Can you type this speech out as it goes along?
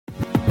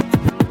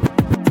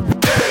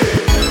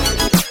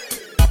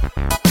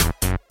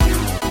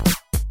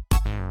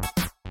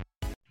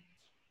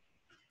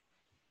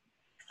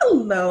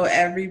Hello,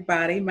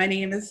 everybody. My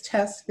name is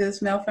Tess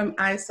Gizmel from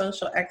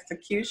iSocial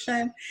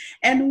Execution,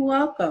 and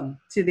welcome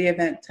to the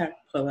Event Tech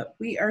Pull-Up.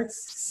 We are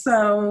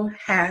so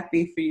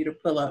happy for you to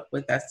pull up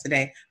with us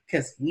today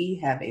because we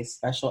have a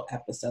special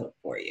episode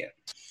for you.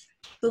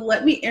 So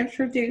let me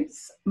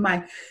introduce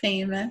my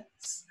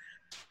famous,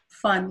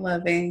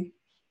 fun-loving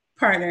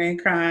partner in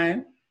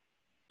crime,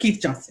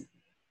 Keith Johnson.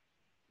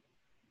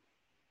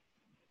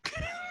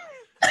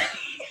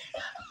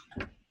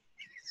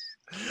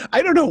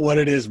 I don't know what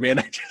it is, man.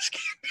 I just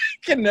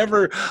can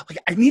never, like,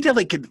 I need to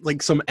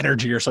like some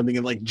energy or something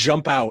and like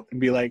jump out and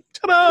be like,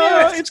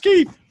 ta-da, it's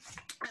Keith.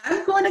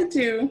 I'm going to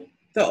do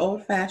the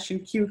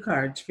old-fashioned cue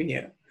cards for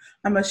you.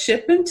 I'm going to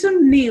ship them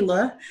to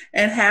Neela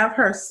and have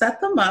her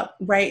set them up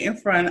right in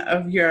front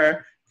of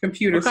your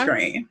computer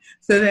screen.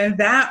 So then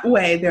that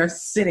way they're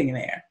sitting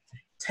there.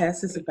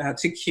 Tess is about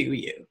to cue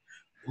you.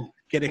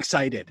 Get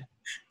excited.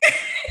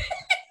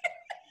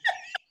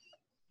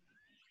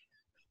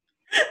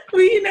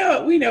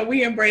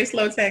 We embrace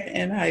low tech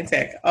and high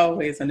tech,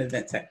 always on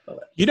Event Tech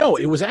Pull-Up. You know,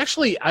 it was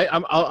actually,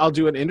 I'll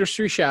do an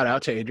industry shout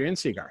out to Adrian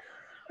Seagar.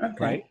 Okay.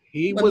 Right?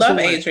 He But was love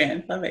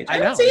Adrian. I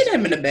haven't seen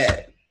him in a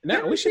bit.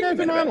 No, we should have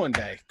him on one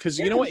day because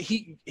you know what?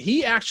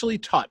 He actually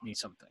taught me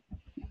something.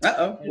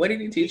 Uh-oh. What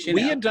did he teach you?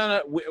 We had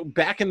done it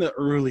back in the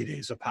early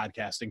days of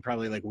podcasting,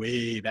 probably like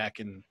way back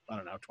in, I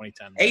don't know,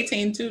 2010.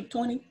 18 to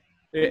 20?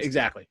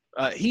 Exactly.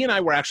 He and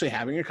I were actually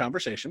having a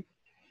conversation,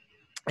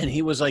 and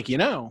he was like,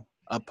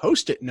 a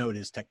Post-it note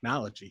is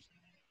technology.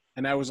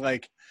 And I was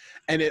like,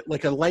 and it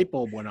like a light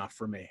bulb went off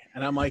for me.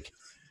 And I'm like,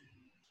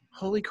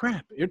 holy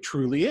crap, it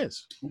truly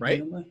is,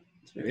 right?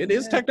 It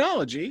is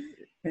technology.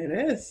 It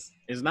is.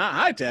 It's not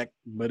high tech,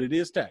 but it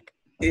is tech.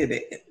 It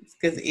is.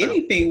 Because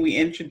anything we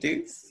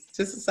introduce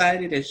to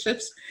society that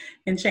shifts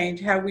and change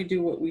how we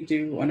do what we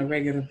do on a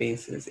regular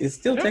basis is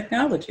still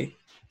technology.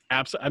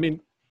 Absolutely. I mean,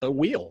 a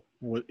wheel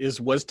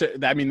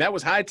that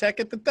was high tech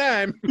at the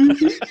time.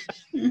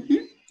 Mm-hmm. Mm-hmm.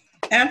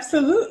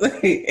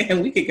 Absolutely.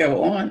 And we could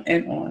go on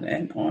and on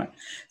and on.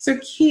 So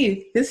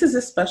Keith, this is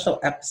a special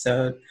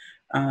episode.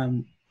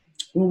 When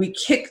we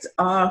kicked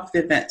off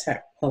the Event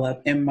Tech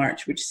Pull-Up in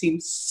March, which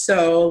seems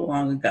so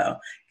long ago,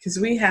 because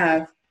we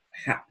have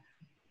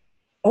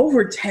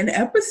over 10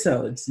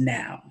 episodes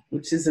now,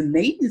 which is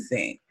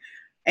amazing.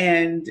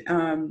 And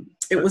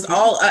it was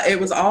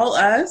all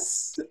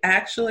us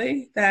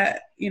actually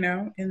that,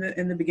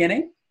 in the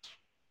beginning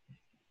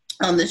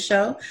on this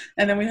show.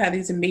 And then we had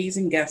these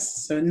amazing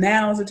guests. So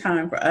now is the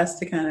time for us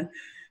to kind of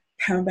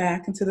come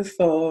back into the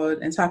fold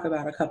and talk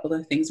about a couple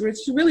of things, which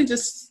is really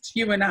just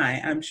you and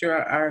I. I'm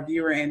sure our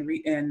viewer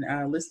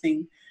and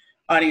listening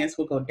audience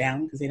will go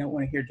down because they don't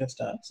want to hear just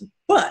us.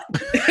 But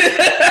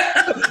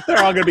they're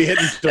all going to be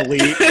hitting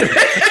delete. It's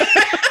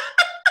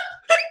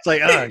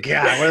like, oh,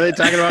 God, what are they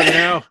talking about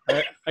now?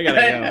 I got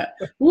to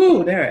go.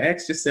 Woo, they're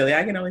extra silly.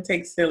 I can only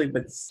take silly,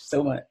 but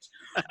so much.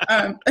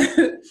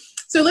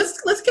 So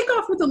let's kick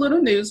off with a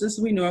little news as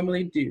we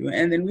normally do,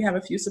 and then we have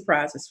a few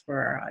surprises for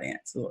our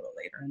audience a little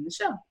later in the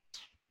show.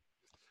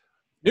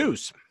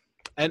 News,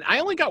 and I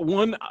only got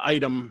one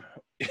item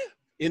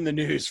in the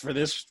news for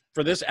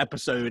this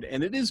episode,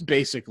 and it is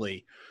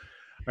basically,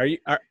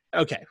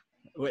 okay.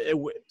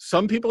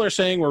 Some people are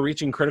saying we're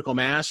reaching critical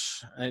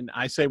mass, and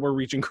I say we're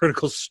reaching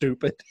critical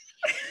stupid,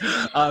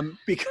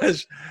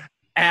 because.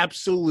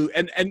 Absolute,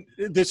 and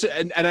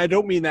I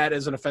don't mean that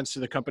as an offense to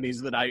the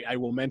companies that I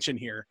will mention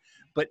here,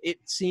 but it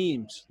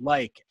seems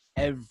like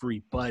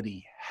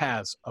everybody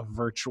has a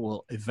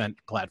virtual event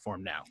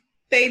platform now.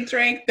 They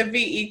drank the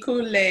VE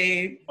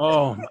Kool-Aid.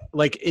 Oh,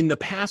 like in the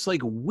past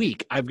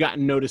week, I've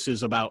gotten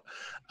notices about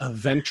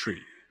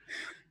Eventry,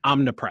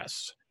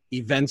 Omnipress,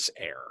 Events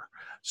Air,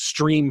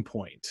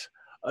 StreamPoint.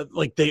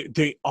 Like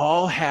they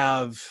all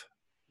have.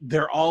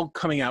 They're all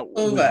coming out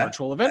with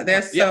virtual events.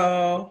 There's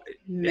so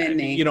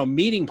many.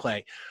 Meeting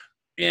play.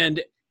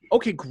 And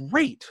okay,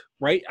 great,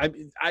 right?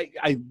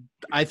 I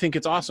think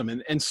it's awesome.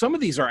 And some of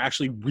these are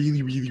actually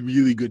really, really,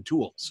 really good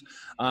tools.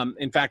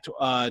 In fact,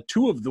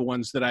 two of the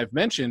ones that I've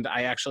mentioned,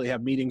 I actually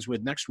have meetings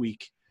with next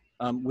week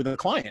with a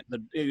client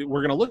that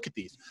we're going to look at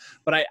these.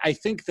 But I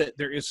think that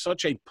there is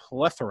such a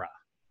plethora.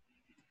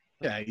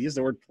 Yeah, I use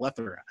the word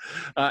plethora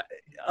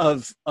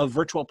of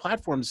virtual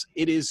platforms.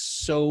 It is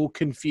so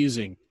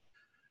confusing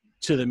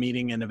to the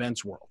meeting and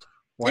events world,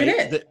 right? It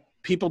is. That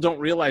people don't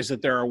realize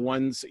that there are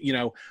ones,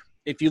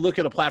 if you look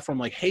at a platform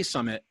like Hey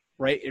Summit,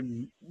 right, it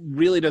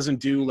really doesn't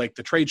do like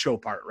the trade show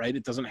part, right?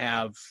 It doesn't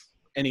have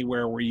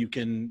anywhere where you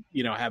can,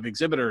 have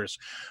exhibitors,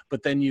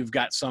 but then you've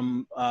got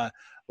some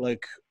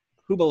like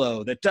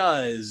Hubalo that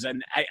does.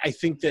 And I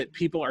think that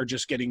people are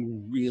just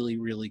getting really,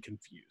 really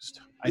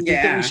confused. I think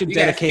that we should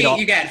dedicate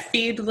you got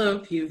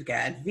Feedloop, you've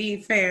got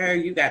vFair,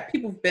 you got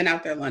people who've been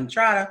out there,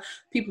 Landrada,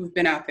 people who've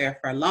been out there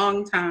for a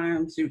long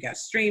time. So you've got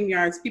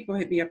StreamYards. People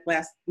hit me up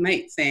last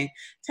night saying,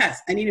 Tess,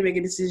 I need to make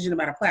a decision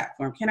about a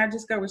platform. Can I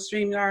just go with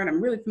StreamYard?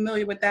 I'm really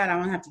familiar with that. I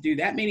don't have to do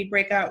that many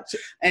breakouts,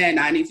 and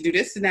I need to do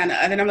this and that.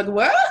 And then I'm like,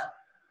 what?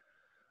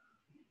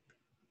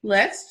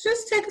 Let's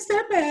just take a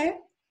step back.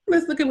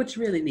 Let's look at what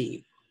you really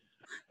need.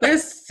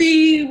 Let's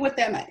see what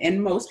that might.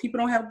 And most people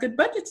don't have good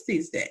budgets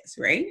these days,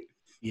 right?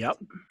 Yep.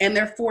 And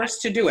they're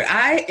forced to do it.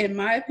 In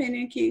my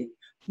opinion, Keith,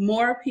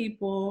 more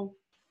people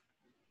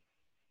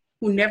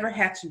who never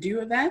had to do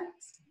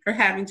events or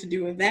having to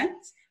do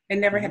events and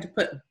never had to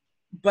put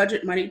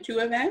budget money to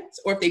events,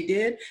 or if they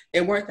did,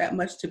 they weren't that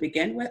much to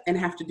begin with and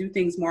have to do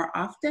things more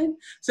often.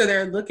 So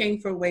they're looking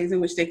for ways in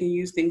which they can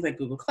use things like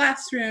Google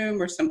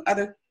Classroom or some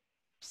other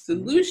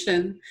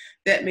solution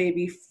that may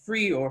be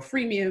free or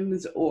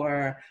freemiums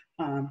or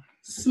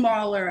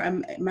smaller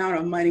amount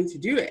of money to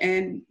do it.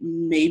 And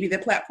maybe the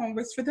platform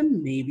works for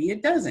them, maybe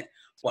it doesn't.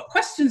 What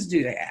questions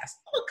do they ask?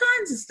 All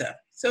kinds of stuff.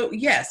 So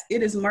yes,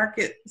 it is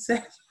market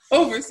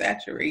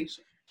oversaturation.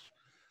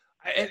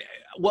 And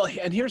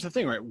here's the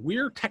thing, right?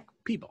 We're tech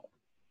people,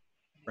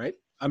 right?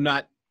 I'm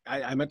a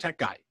tech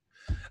guy.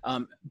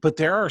 But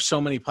there are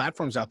so many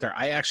platforms out there.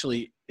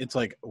 It's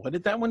like, what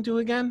did that one do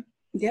again?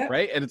 Yeah.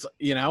 Right. And it's,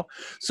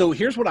 so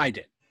here's what I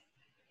did.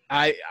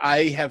 I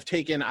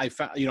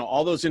found,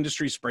 all those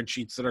industry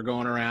spreadsheets that are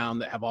going around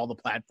that have all the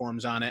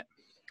platforms on it.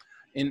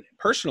 And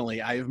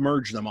personally, I've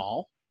merged them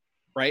all.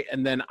 Right.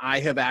 And then I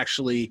have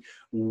actually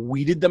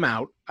weeded them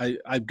out.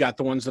 I've got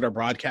the ones that are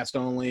broadcast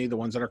only, the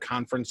ones that are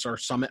conference or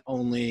summit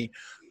only,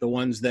 the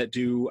ones that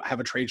do have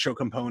a trade show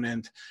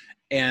component.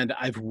 And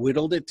I've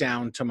whittled it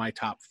down to my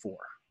top 4.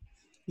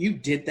 You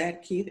did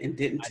that, Keith, and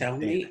didn't tell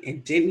me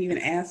and didn't even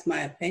ask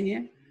my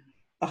opinion.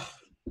 Oh,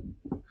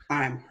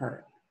 I'm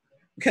hurt.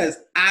 Because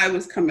I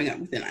was coming up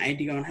with an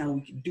idea on how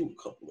we could do a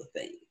couple of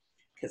things.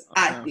 Because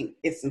I think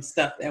it's some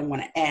stuff that I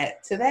want to add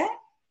to that.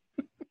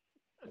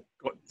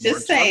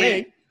 Just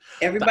saying,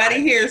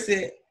 everybody hears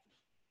it.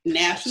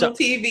 National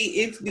TV,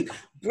 it's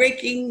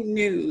breaking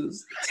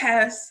news.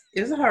 Tess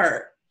is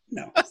hurt.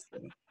 No. I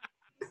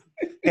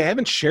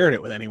haven't shared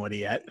it with anybody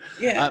yet.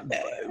 Yeah.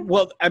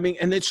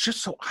 And it's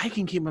just so I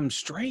can keep them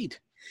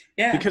straight.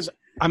 Yeah. Because,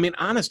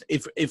 honest,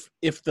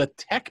 if the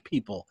tech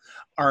people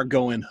are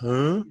going,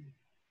 huh?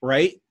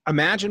 Right?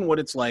 Imagine what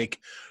it's like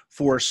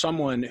for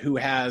someone who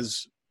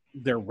has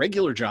their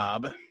regular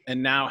job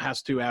and now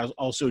has to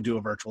also do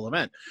a virtual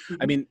event.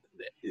 Mm-hmm.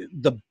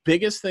 The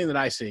biggest thing that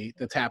I see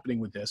that's happening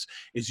with this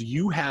is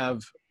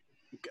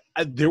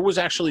there was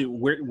actually,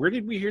 where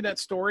did we hear that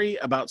story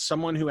about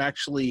someone who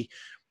actually,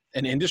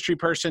 an industry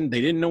person, they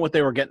didn't know what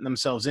they were getting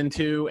themselves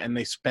into and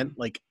they spent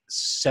like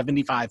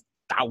 $75,000.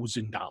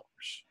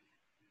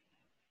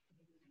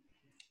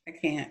 I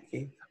can't,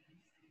 Keith.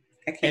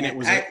 I can't.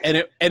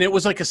 And it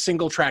was like a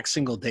single track,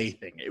 single day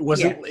thing. It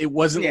wasn't like, it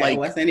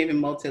wasn't even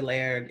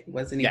multi-layered. It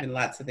wasn't even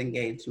lots of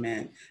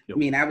engagement.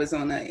 Yep. I was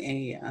on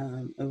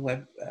a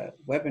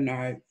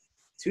webinar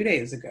 2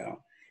 days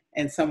ago,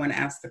 and someone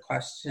asked the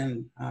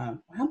question, how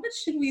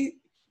much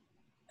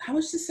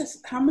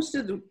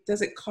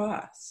does it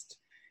cost?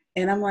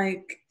 And I'm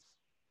like,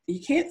 you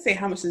can't say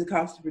how much does it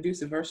cost to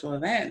produce a virtual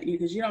event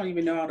because you don't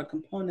even know all the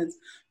components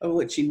of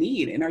what you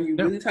need. And are you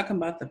really talking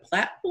about the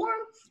platform?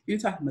 You're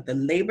talking about the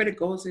labor that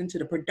goes into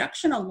the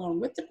production along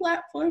with the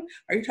platform?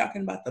 Are you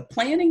talking about the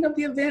planning of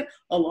the event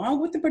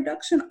along with the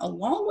production,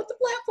 along with the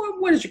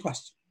platform? What is your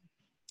question?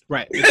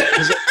 Right.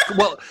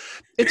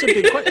 It's a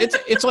big question.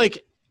 It's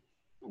like,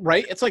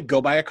 right? It's like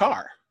go buy a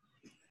car.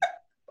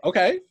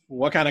 Okay.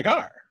 What kind of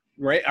car?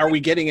 Right? Are we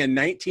getting a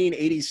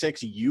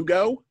 1986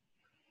 Yugo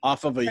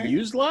off of a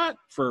used lot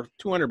for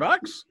 $200,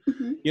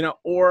 mm-hmm.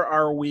 Or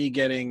are we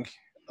getting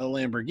a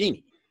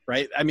Lamborghini,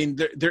 right?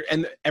 They're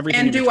and everything.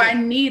 And do I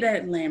need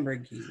a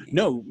Lamborghini?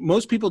 No,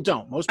 most people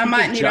don't. Most people I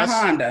might need a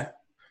Honda.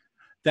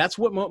 That's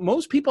what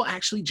most people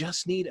actually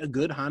just need, a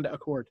good Honda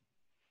Accord.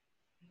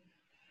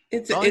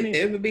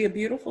 It would be a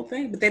beautiful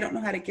thing, but they don't know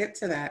how to get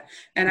to that.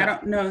 And I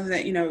don't know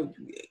that,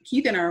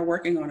 Keith and I are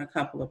working on a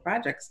couple of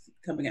projects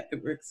coming up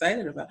that we're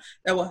excited about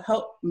that will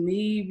help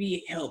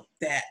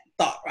that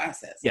thought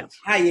process. Yes.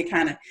 How you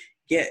kind of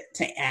get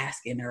to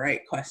asking the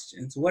right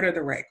questions. What are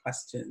the right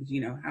questions?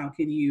 How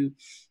can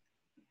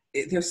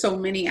there's so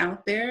many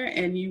out there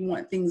and you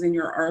want things in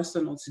your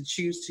arsenal to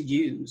choose to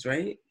use,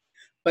 right?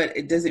 But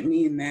it doesn't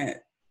mean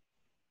that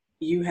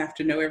you have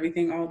to know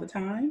everything all the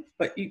time,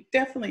 but you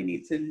definitely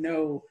need to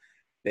know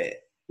that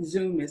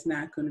Zoom is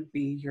not going to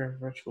be your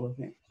virtual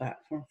event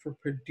platform for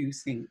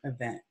producing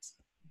events.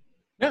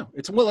 No,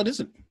 it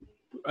isn't.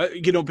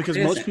 Because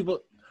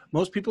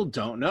most people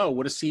don't know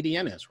what a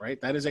CDN is, right?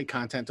 That is a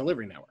content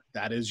delivery network.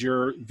 That is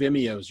your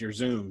Vimeos, your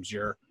Zooms,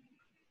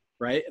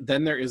 right?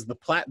 Then there is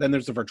then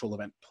there's the virtual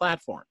event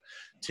platform.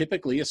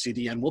 Typically, a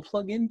CDN will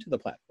plug into the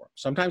platform.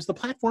 Sometimes the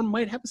platform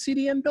might have a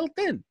CDN built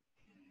in.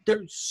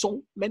 There's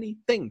so many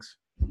things.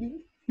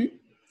 Mm-hmm.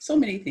 So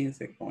many things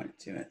that go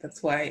into it.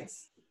 That's why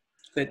it's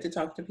good to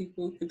talk to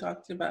people who can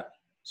talk to you about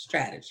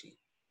strategy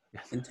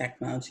and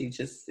technology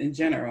just in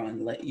general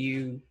and let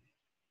you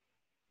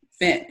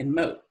vent and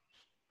moat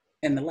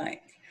and the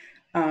like.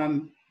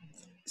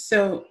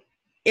 So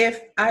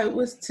if I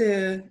was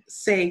to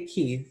say,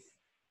 Keith,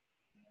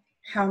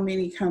 how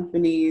many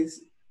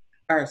companies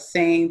are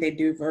saying they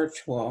do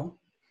virtual,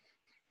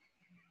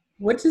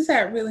 what does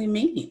that really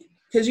mean?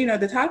 Because,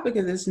 the topic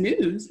of this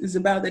news is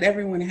about that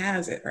everyone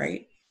has it,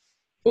 right?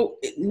 Well,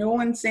 no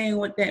one's saying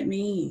what that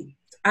means.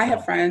 I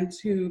have friends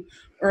who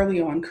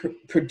early on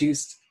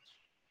produced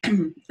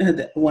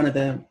one of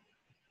the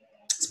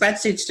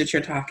spreadsheets that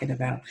you're talking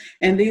about.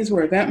 And these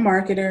were event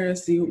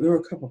marketers. There were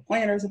a couple of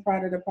planners a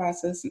part of the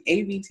process. An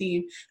AV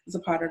team was a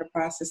part of the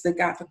process that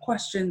got the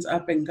questions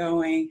up and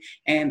going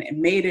and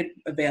made it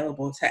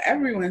available to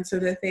everyone so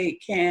that they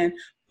can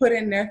put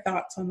in their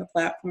thoughts on the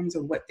platforms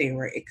of what they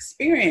were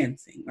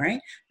experiencing, right?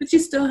 But you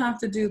still have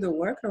to do the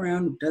work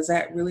around, does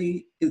that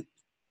really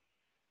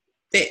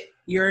fit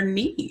your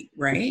need,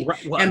 right?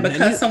 Well, and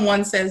because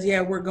someone says, yeah,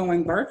 we're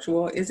going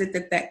virtual, is it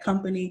that that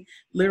company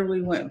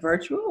literally went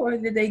virtual, or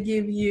did they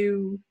give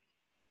you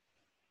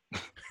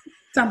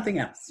something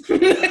else?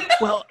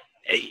 Well,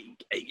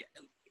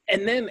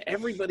 and then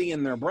everybody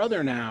and their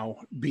brother now,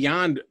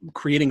 beyond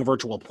creating a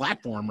virtual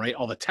platform, right?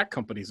 All the tech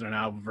companies are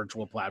now a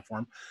virtual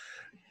platform.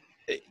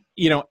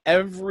 You know,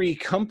 every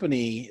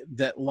company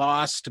that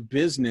lost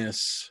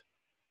business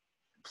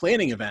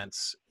planning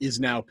events is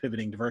now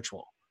pivoting to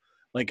virtual.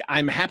 Like,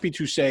 I'm happy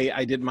to say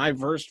I did my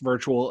first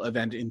virtual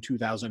event in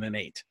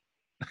 2008.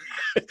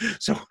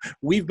 So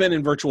we've been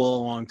in virtual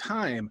a long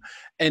time.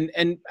 And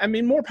I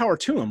mean, more power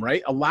to them,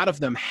 right? A lot of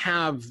them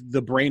have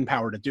the brain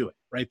power to do it,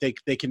 right?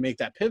 They can make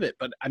that pivot.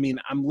 But I mean,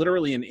 I'm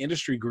literally in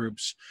industry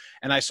groups,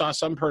 and I saw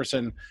some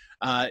person,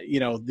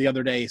 the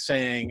other day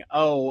saying,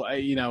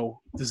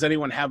 does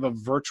anyone have a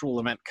virtual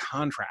event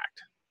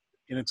contract?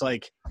 And it's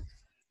like,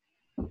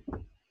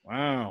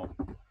 wow.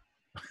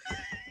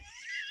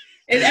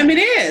 It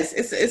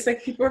is. It's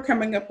like people are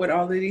coming up with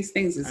all of these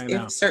things as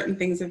if certain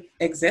things have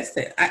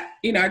existed. I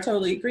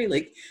totally agree.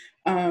 Like,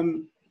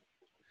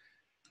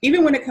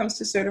 even when it comes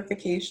to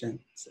certifications,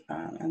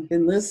 I've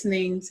been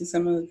listening to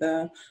some of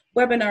the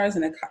webinars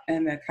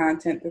and the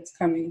content that's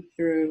coming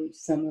through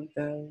some of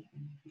the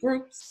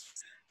groups,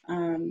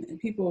 and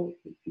people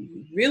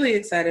really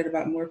excited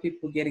about more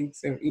people getting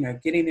their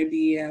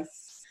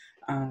DES.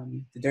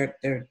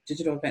 Their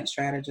digital event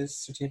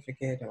strategist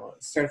certificate, or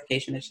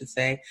certification, I should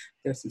say.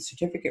 There's some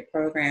certificate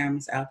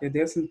programs out there.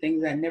 There's some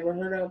things I never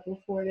heard of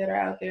before that are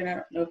out there, and I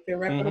don't know if they're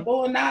reputable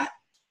or not.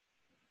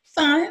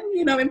 Fine,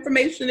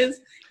 information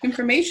is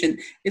information.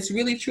 It's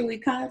really truly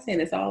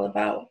content. It's all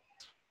about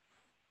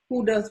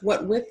who does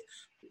what with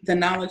the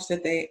knowledge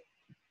that they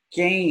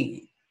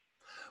gain.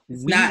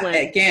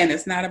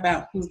 It's not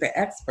about who the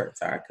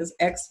experts are, because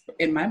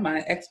in my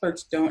mind,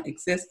 experts don't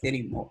exist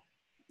anymore.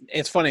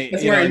 It's funny.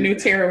 Because we're in new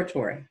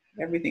territory.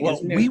 Everything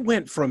is new. We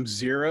went from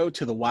 0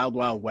 to the Wild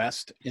Wild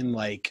West in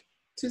like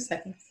 2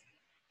 seconds.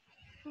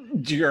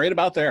 You're right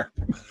about there.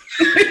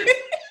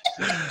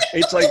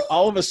 It's like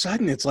all of a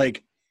sudden it's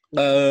like,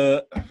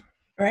 right.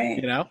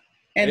 And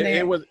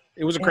it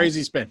was a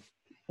crazy spin.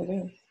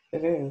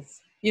 It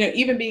is.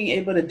 Even being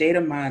able to data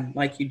mine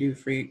like you do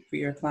for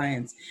your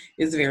clients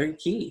is very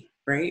key,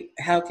 right?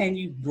 How can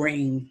you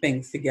bring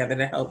things together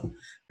to help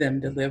them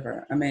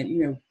deliver? I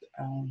mean,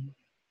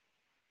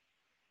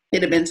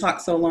 it had been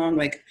talked so long,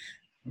 like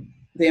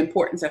the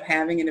importance of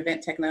having an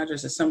event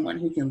technologist as someone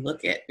who can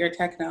look at their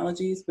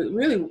technologies, but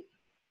really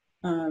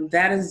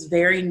that is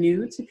very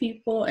new to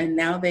people, and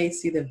now they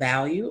see the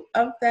value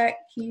of that,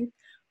 Keith.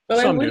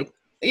 But some do.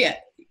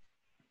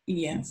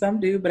 Yeah, some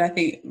do, but I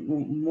think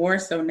more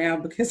so now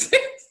because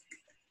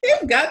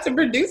they've got to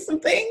produce some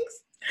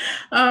things.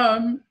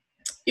 Well,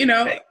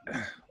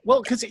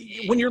 because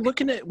when you're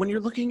looking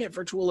at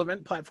virtual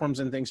event platforms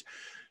and things,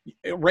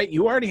 right,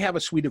 you already have a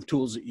suite of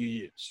tools that you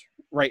use,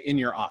 right, in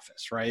your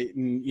office, right?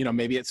 And,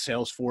 maybe it's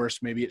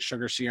Salesforce, maybe it's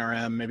Sugar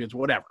CRM, maybe it's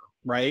whatever,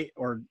 right?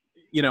 Or,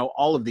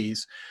 all of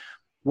these.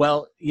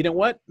 Well, you know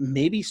what?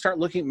 Maybe start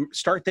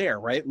there,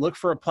 right? Look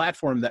for a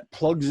platform that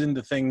plugs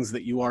into things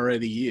that you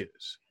already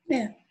use.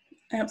 Yeah,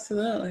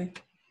 absolutely.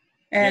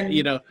 And,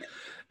 I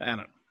don't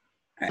know.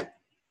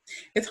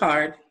 It's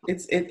hard.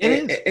 It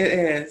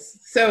is.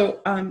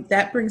 So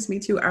that brings me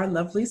to our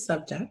lovely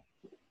subject,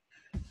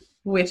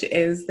 which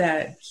is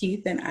that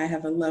Keith and I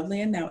have a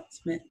lovely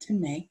announcement to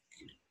make.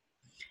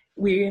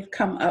 We have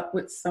come up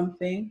with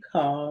something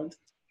called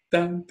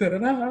dun,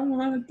 dun,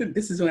 dun, dun.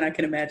 This is when I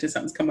can imagine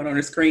something's coming on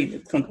the screen.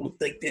 It's going to look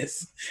like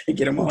this and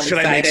get them all excited.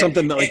 Should I make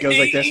something that goes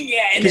like this?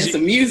 Yeah, and then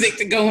some music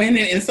to go in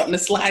and something to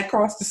slide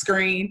across the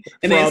screen,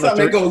 and then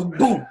something that goes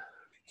boom.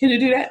 Can you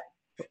do that?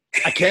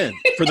 I can,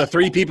 for the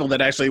 3 people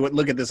that actually would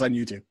look at this on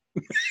YouTube.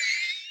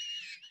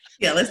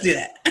 Yeah, let's do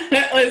that.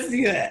 Let's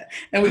do that.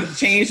 And we can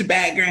change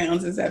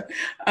backgrounds and stuff.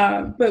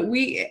 But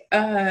we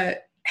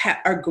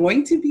are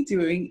going to be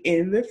doing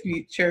in the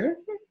future,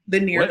 the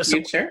near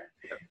future.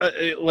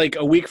 Like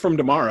a week from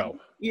tomorrow.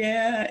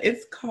 Yeah,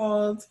 it's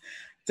called,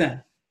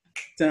 dun,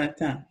 dun,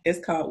 dun.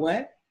 It's called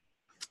what?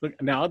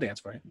 Look, now I'll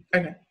dance for you.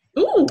 Okay.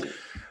 Ooh.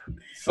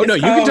 Oh, no,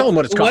 you can tell them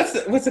what it's called.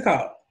 What's it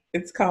called?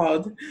 It's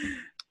called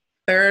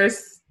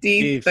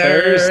Thirsty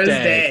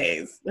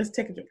Thursdays. Let's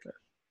take a drink.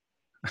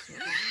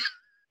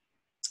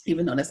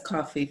 Even though that's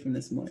coffee from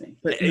this morning.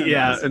 But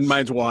yeah, and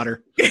mine's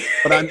water.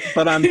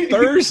 But on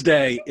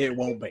Thursday, it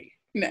won't be.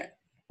 No,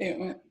 it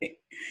won't be.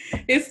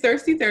 It's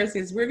Thirsty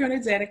Thursdays. We're going to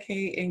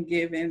dedicate and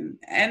give in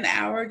an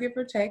hour, give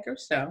or take or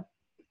so,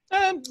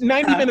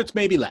 90 minutes,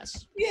 maybe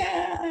less.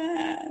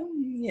 Yeah.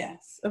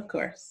 Yes, of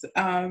course.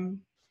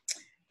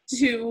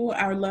 To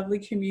our lovely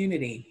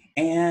community.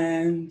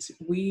 And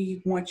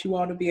we want you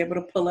all to be able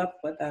to pull up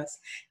with us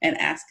and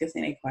ask us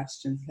any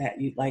questions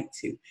that you'd like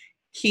to.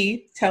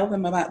 Keith, tell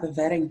them about the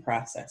vetting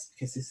process,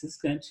 because this is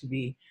going to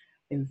be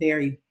a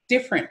very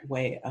different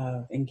way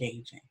of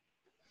engaging.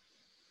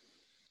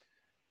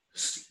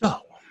 So,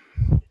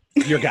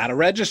 you got to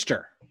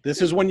register.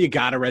 This is when you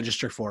got to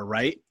register for,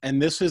 right? And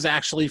this is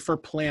actually for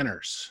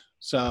planners.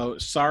 So,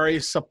 sorry,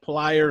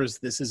 suppliers,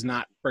 this is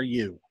not for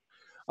you.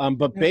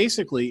 But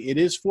basically, it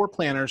is for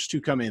planners to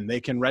come in.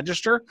 They can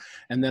register,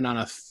 and then on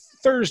a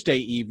Thursday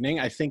evening,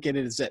 I think it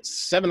is at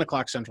 7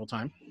 o'clock Central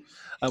Time,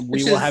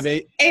 we will have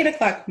 8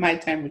 o'clock my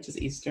time, which is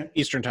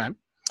Eastern Time.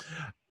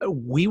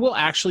 We will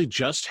actually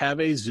just have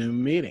a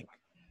Zoom meeting,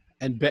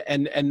 and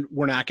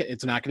we're not.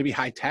 It's not going to be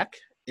high tech.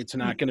 It's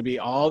not going to be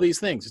all these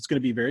things. It's going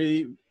to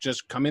be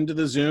just come into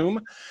the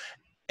Zoom,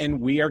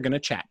 and we are going to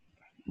chat.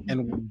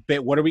 And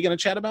what are we going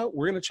to chat about?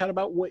 We're going to chat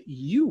about what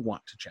you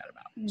want to chat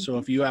about. Mm-hmm. So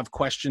if you have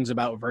questions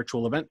about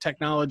virtual event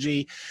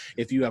technology,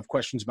 if you have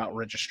questions about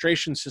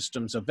registration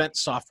systems, event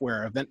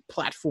software, event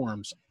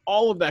platforms,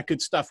 all of that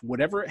good stuff,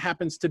 whatever it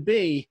happens to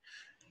be,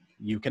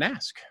 you can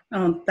ask.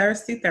 On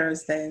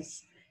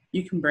Thursdays,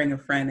 you can bring a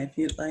friend if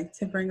you'd like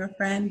to bring a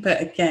friend.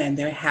 But again,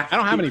 I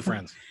don't have any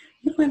friends.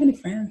 You don't have any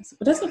friends,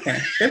 but that's okay.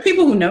 There are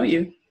people who know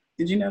you.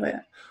 Did you know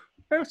that?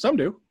 Yeah, some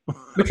do.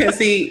 Because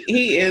he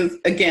is,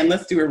 again,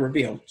 let's do a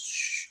reveal.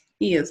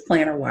 He is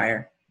Planner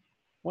Wire.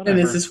 Whatever.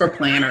 And this is for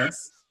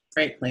planners.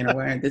 Right, Planner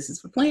Wire. This is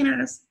for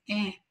planners.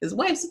 His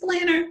wife's a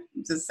planner.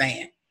 I'm just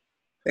saying.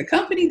 The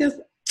company does.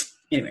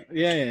 Anyway.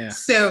 Yeah.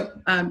 So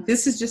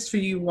this is just for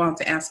you all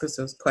to ask us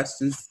those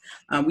questions.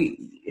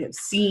 We have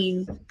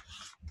seen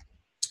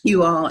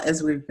you all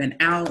as we've been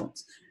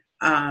out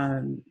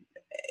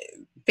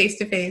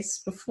face-to-face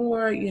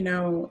before,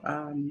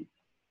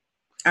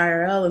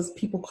 IRL, as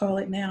people call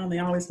it now, and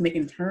they're always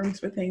making terms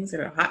for things that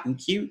are hot and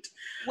cute.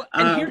 Well,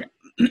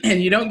 and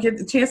you don't get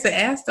the chance to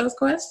ask those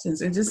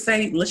questions and just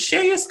say, let's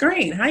share your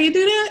screen. How you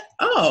do that?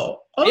 Oh,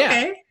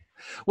 okay. Yeah.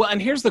 Well,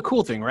 and here's the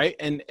cool thing, right?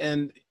 And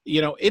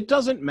it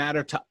doesn't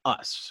matter to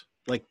us.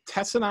 Like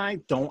Tess and I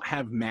don't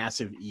have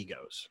massive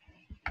egos.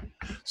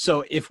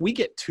 So if we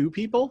get 2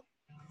 people,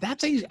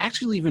 that's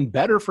actually even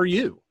better for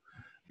you,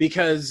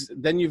 because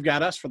then you've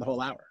got us for the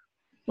whole hour.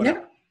 Whatever.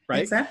 Yeah.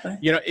 Right? Exactly.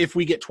 If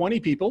we get 20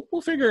 people,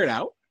 we'll figure it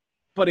out.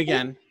 But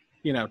again,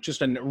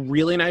 just a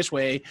really nice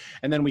way.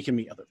 And then we can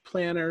meet other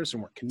planners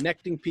and we're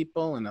connecting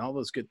people and all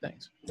those good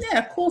things.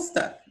 Yeah, cool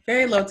stuff.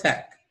 Very low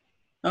tech.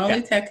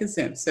 Only tech is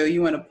Zoom. So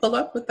you want to pull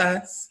up with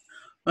us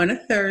on a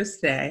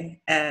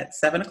Thursday at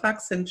 7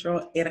 o'clock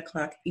Central, 8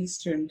 o'clock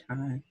Eastern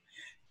Time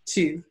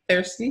to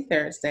Thirsty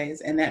Thursdays.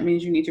 And that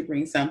means you need to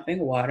bring something,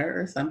 water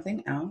or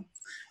something else.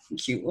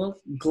 Cute little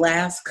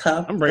glass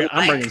cup. I'm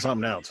bringing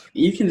something else.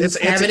 You can just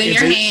have it in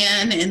your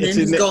hand and then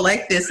just go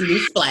like this and do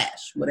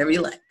splash, whatever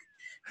you like.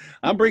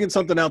 I'm bringing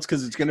something else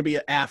because it's going to be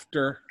it's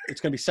going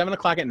to be 7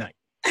 o'clock at night.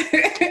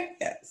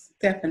 Yes,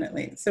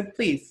 definitely. So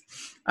please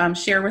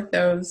share with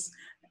those.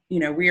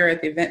 We are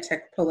at the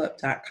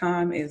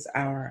eventtechpullup.com is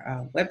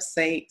our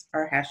website.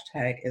 Our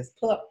hashtag is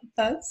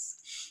pullupwithus.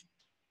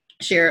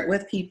 Share it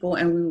with people,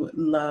 and we would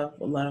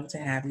love to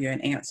have you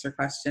and answer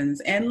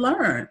questions and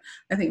learn.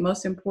 I think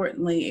most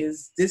importantly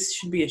is this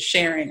should be a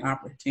sharing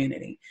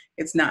opportunity.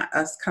 It's not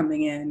us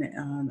coming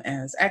in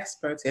as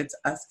experts. It's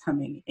us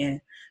coming in,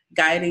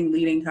 guiding,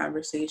 leading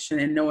conversation,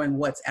 and knowing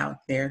what's out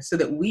there so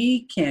that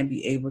we can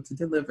be able to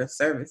deliver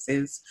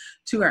services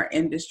to our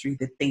industry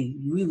that they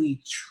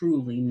really,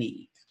 truly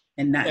need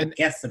and not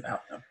guess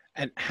about them.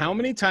 And how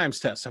many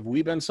times, Tess, have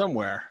we been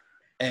somewhere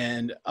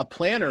and a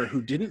planner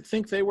who didn't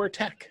think they were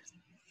tech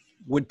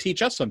would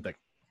teach us something?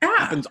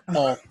 Happens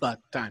all the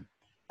time.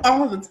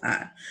 All the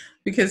time.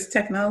 Because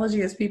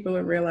technology, as people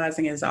are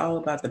realizing, is all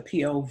about the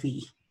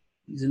POV.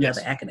 Use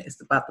another acronym.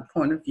 It's about the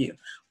point of view.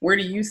 Where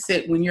do you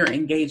sit when you're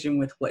engaging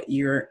with what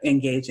you're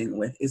engaging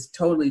with is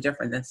totally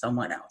different than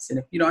someone else. And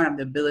if you don't have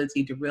the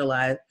ability to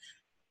realize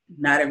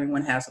not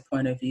everyone has a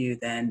point of view,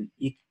 then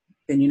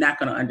you're not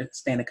going to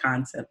understand the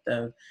concept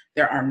of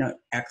there are no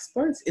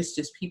experts. It's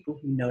just people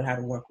who know how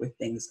to work with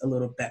things a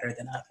little better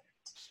than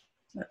others.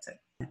 That's it.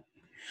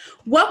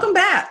 Welcome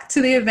back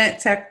to the Event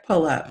Tech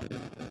Pull-Up.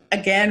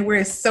 Again,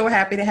 we're so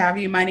happy to have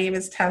you. My name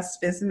is Tess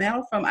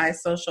Fismel from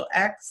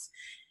iSocialX,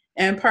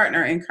 and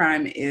partner in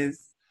crime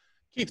is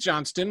Keith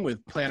Johnston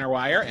with Planner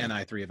Wire and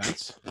i3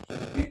 Events.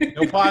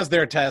 No pause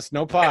there, Tess.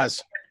 No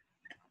pause.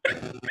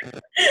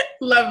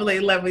 Lovely,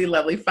 lovely,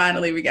 lovely.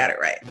 Finally, we got it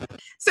right.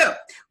 So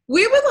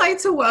we would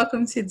like to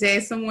welcome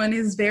today someone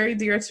who's very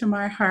dear to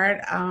my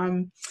heart,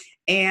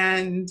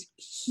 and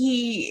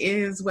he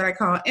is what I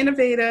call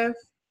innovative.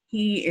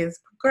 He is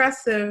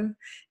progressive,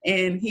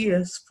 and he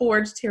has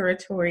forged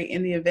territory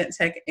in the event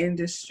tech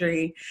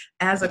industry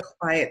as a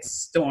quiet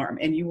storm,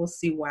 and you will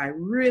see why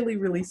really,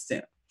 really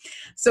soon.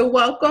 So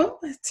welcome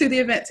to the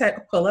Event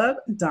Tech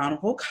Pull-Up,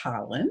 Donovan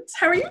Collins.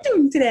 How are you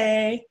doing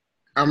today?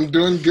 I'm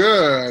doing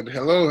good.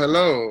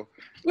 Hello.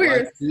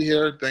 Glad to be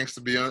here. Glad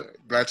to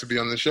be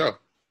on the show.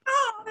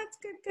 Oh, that's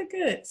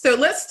good. So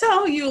let's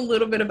tell you a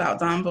little bit about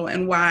Donville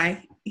and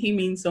why he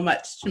means so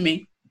much to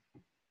me.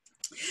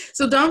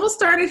 So Donville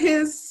started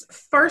his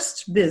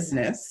first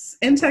business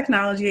in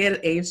technology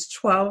at age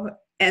 12,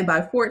 and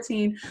by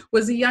 14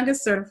 was the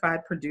youngest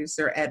certified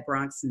producer at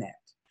BronxNet.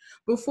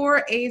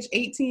 Before age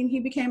 18, he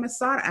became a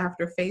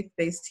sought-after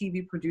faith-based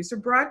TV producer,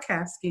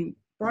 broadcasting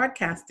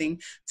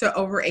to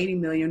over 80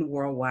 million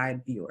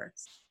worldwide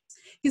viewers.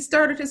 He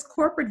started his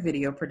corporate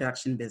video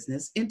production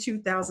business in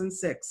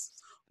 2006,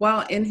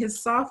 while in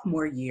his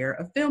sophomore year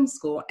of film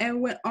school,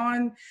 and went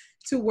on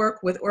to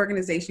work with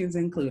organizations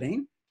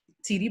including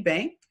TD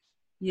Bank,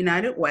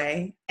 United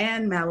Way,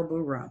 and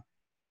Malibu Rum.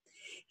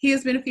 He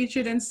has been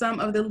featured in some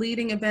of the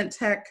leading event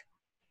tech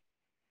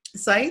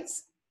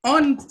sites,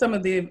 and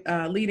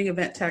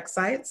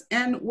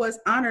was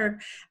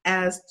honored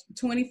as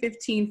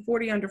 2015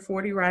 40 Under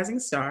 40 Rising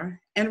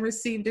Star and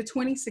received a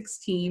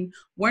 2016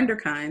 Wonder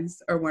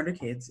Kids,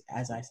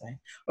 as I say,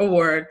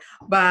 award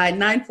by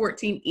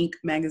 914 Inc.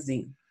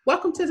 magazine.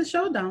 Welcome to the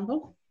show,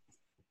 Donville.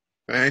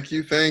 Thank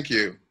you.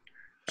 Keith,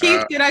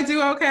 did I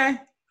do okay?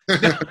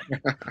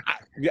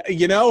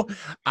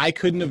 I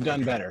couldn't have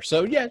done better.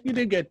 So yeah, you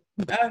did good.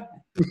 And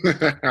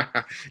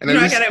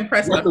I got to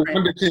impress my friend.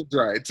 Wonder Kids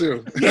right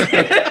too.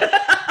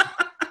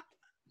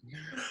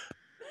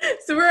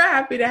 So we're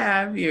happy to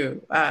have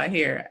you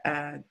here.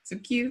 So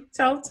Keith,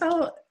 tell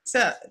Donville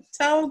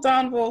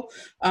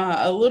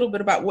a little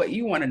bit about what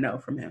you want to know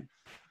from him.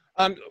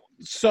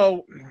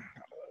 So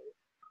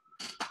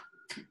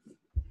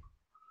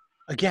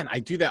again, I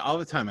do that all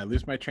the time. I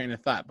lose my train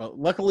of thought, but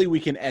luckily we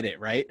can edit,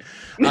 right?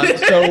 I'm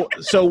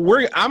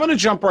going to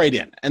jump right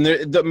in.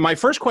 And my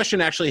first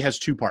question actually has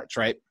two parts,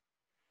 right?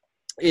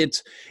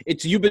 It's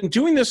you've been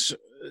doing this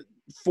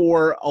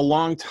for a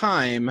long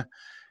time.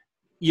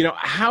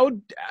 How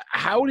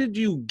did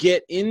you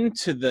get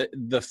into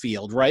the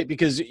field, right?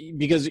 Because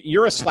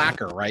you're a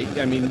slacker, right?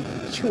 I mean,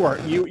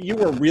 you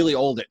were really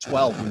old at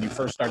 12 when you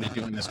first started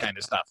doing this kind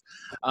of stuff.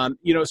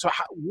 So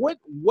what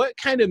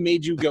kind of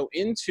made you go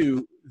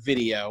into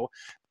video?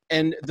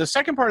 And the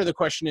second part of the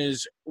question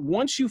is,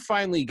 once you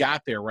finally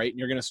got there, right, and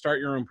you're going to start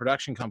your own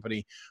production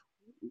company,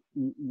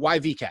 why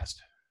VCast?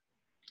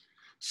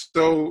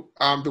 So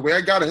the way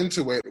I got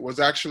into it was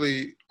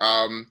actually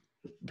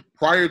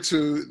prior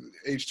to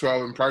age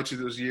 12 and prior to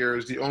those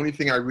years, the only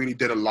thing I really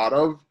did a lot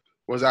of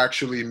was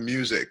actually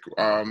music.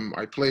 I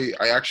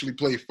actually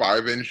play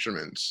 5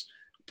 instruments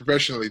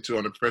professionally too,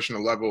 on a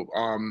professional level.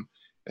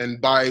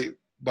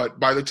 But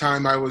by the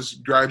time I was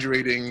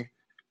graduating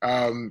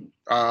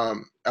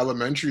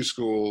elementary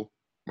school,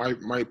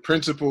 my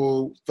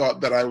principal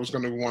thought that I was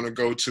going to want to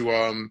go to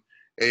a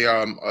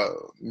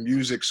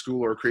music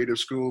school or a creative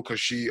school,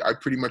 because I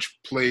pretty much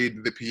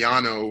played the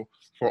piano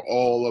for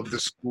all of the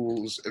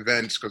school's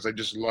events because I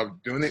just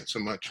loved doing it so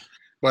much.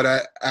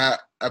 But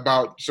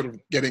about sort of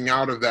getting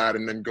out of that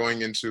and then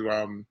going into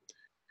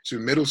to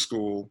middle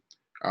school,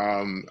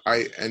 and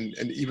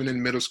even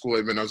in middle school,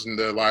 even I was in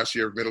the last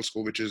year of middle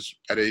school, which is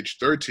at age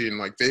 13,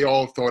 like they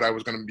all thought I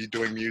was going to be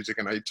doing music,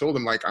 and I told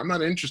them like I'm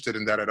not interested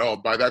in that at all.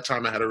 By that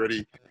time, I had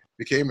already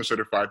became a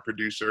certified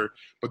producer.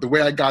 But the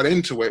way I got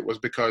into it was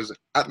because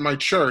at my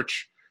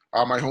church,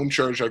 my home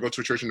church, I go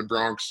to a church in the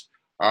Bronx.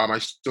 I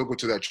still go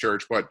to that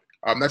church, but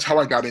that's how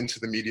I got into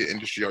the media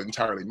industry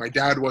entirely. My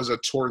dad was a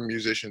touring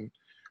musician,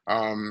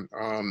 and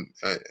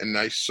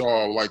I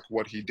saw like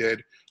what he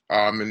did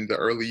in the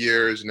early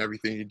years and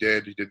everything he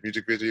did. He did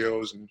music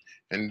videos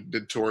and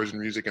did tours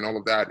and music and all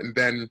of that. And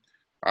then,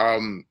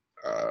 I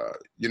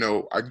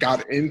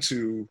got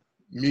into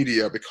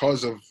media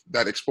because of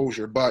that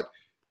exposure. But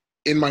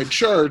in my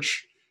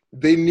church,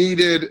 they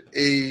needed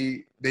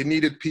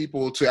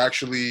people to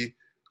actually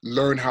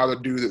learn how to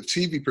do the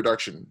TV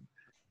production.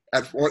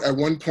 At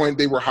one point,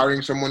 they were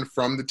hiring someone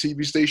from the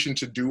TV station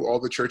to do all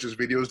the church's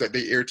videos that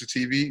they aired to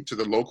TV, to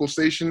the local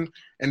station.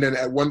 And then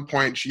at one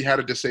point, she had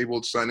a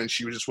disabled son, and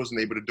she just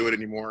wasn't able to do it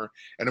anymore.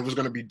 And it was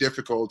going to be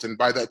difficult. And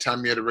by that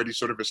time, we had already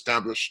sort of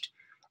established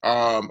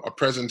a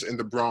presence in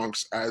the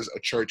Bronx as a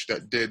church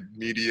that did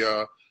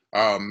media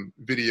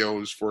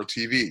videos for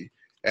TV.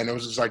 And it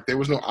was just like there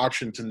was no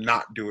option to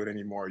not do it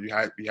anymore. We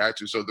had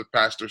to. So the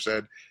pastor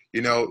said,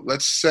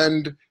 let's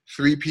send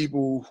 3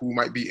 people who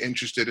might be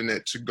interested in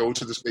it to go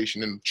to the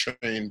station and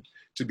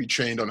be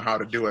trained on how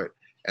to do it.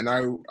 And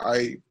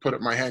I put up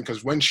my hand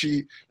because when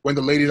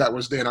the lady that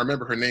was there, and I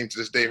remember her name to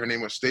this day, her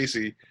name was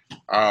Stacy.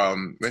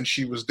 When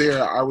she was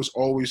there, I was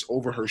always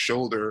over her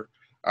shoulder,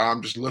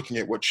 just looking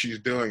at what she's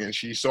doing, and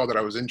she saw that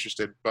I was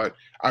interested. But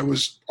I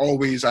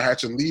had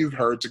to leave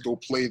her to go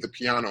play the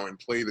piano and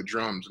play the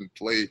drums and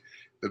play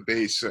the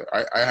bass.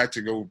 I had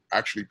to go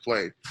actually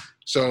play.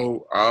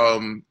 So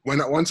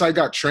once I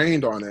got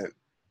trained on it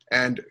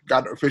and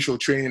got official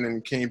training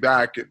and came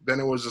back, then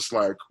it was just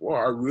like, wow,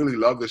 I really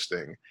love this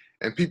thing.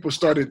 And people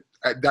started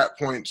at that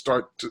point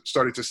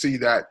started to see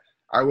that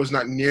I was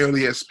not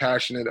nearly as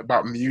passionate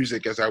about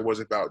music as I was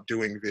about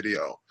doing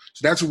video.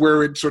 So that's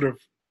where it sort of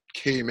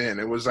came in.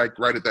 It was like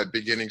right at that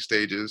beginning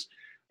stages.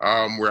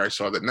 where I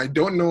saw that. And I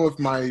don't know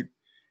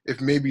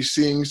if maybe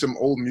seeing some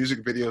old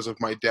music videos of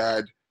my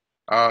dad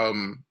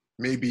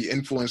maybe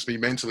influenced me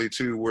mentally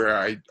too, where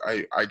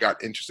I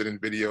got interested in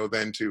video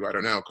then too. I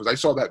don't know, because I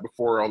saw that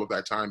before all of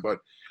that time, but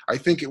I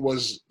think it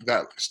was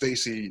that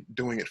Stacy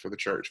doing it for the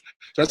church.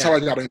 So that's how I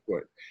got into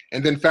it.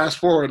 And then fast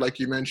forward, like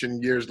you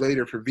mentioned, years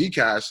later for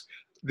VCast,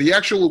 the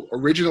actual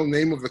original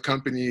name of the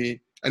company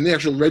and the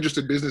actual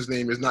registered business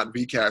name is not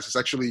VCast. It's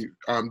actually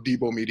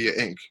Debo Media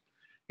Inc.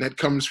 And that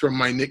comes from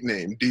my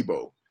nickname,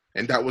 Debo.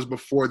 And that was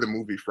before the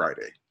movie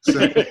Friday. So,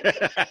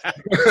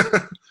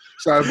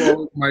 so I've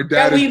always, my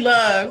dad. That we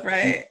love,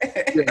 right?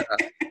 Yeah.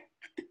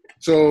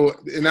 So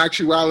in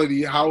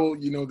actuality, how,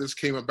 this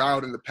came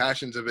about and the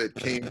passions of it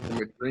came from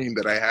a dream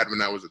that I had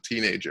when I was a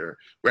teenager,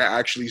 where I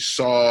actually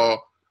saw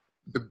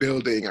the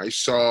building. I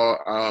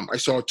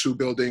saw two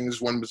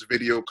buildings. One was a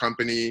video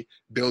company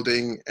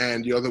building,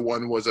 and the other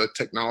one was a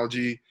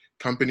technology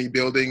company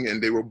building, and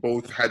they were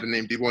both had the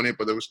name Debo on it,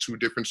 but there was two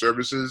different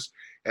services.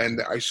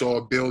 And I saw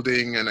a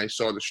building, and I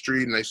saw the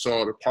street, and I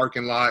saw the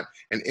parking lot,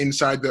 and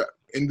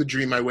in the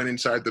dream, I went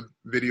inside the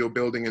video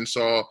building and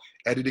saw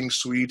editing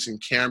suites and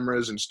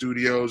cameras and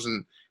studios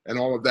and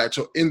all of that.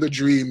 So in the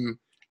dream,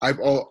 I've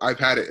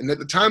had it. And at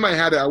the time I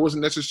had it, I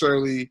wasn't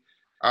necessarily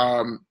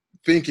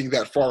thinking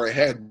that far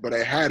ahead, but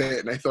I had it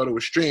and I thought it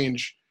was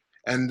strange.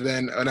 And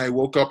I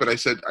woke up and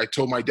I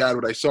told my dad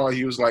what I saw.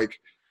 He was like,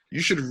 you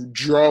should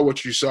draw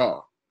what you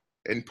saw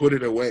and put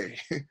it away.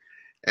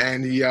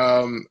 And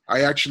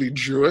I actually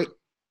drew it,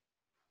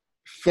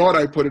 thought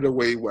I put it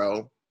away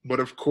well,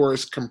 but of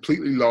course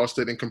completely lost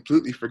it and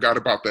completely forgot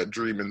about that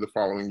dream in the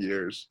following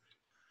years.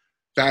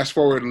 Fast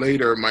forward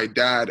later, my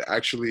dad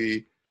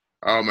actually,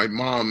 my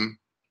mom,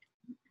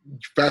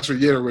 fast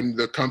forward year when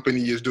the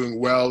company is doing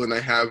well and I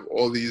have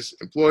all these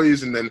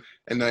employees and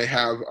I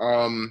have,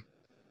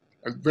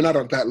 we're not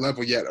at that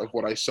level yet of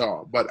what I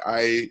saw, but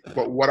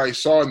what I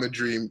saw in the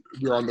dream,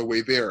 we're on the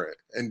way there.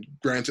 And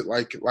granted,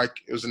 like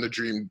it was in the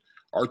dream,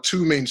 our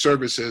two main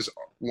services,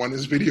 one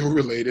is video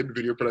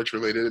production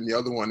related, and the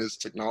other one is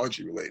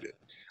technology related.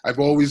 I've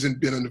always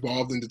been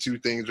involved in the two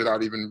things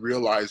without even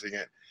realizing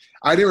it.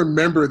 I didn't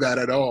remember that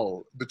at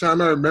all. The time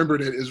I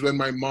remembered it is when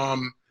my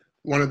mom,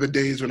 one of the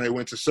days when I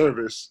went to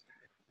service,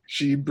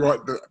 she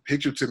brought the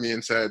picture to me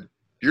and said,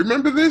 "Do you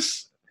remember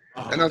this?"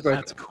 Oh, and I was like,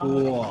 that's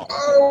cool.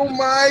 Oh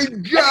my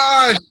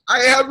gosh, I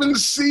haven't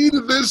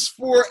seen this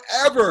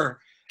forever.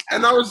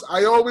 And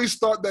I always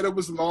thought that it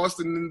was lost,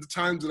 and in the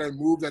times that I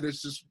moved, that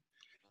it's just,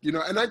 and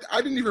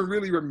I didn't even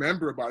really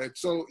remember about it.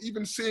 So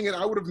even seeing it,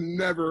 I would have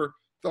never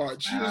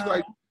thought. She was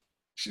like,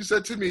 she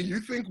said to me,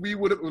 "You think we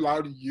would have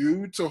allowed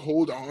you to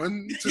hold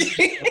on to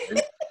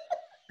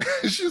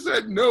this?" She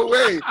said, "No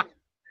way."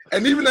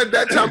 And even at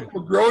that time,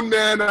 I'm a grown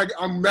man.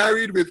 I'm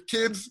married with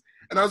kids.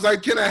 And I was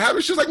like, "Can I have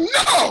it?" She was like,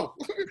 "No."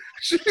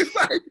 She's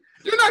like,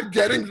 "You're not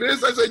getting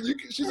this." I said,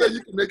 she said,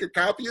 "You can make a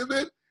copy of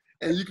it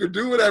and you could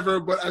do whatever,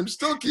 but I'm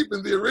still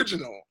keeping the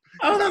original."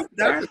 Oh, that's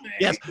dark.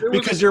 Yes,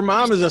 because your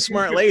mom is a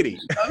smart lady.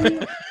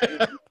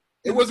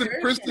 It was in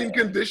pristine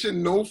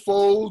condition, no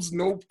folds,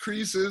 no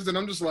creases. And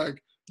I'm just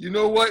like, you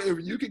know what? If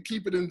you could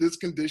keep it in this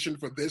condition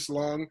for this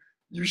long,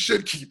 you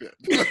should keep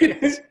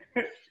it.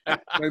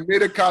 I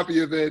made a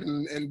copy of it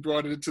and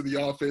brought it to the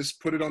office,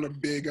 put it on a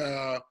big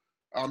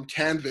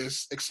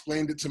canvas,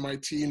 explained it to my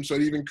team. So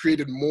it even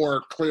created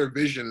more clear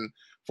vision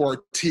for our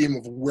team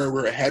of where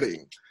we're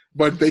heading.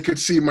 But they could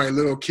see my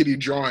little kitty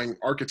drawing,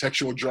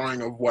 architectural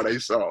drawing of what I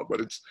saw. But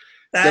it's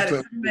that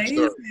is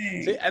amazing.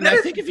 See, and I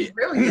think if you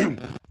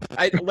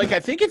I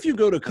think if you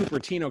go to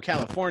Cupertino,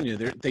 California,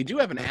 they do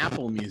have an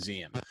Apple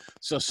museum.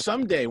 So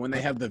someday when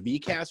they have the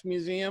VCast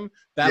museum,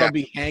 that'll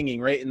be hanging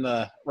right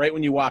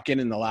when you walk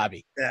in the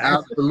lobby. Yeah.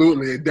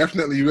 Absolutely, it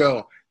definitely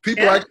will.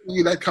 People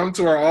actually that come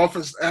to our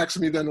office ask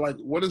me then, like,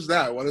 "What is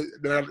that?"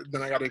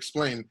 Then I got to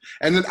explain.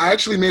 And then I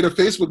actually made a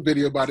Facebook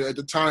video about it at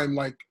the time,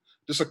 like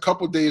just a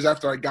couple days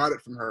after I got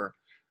it from her.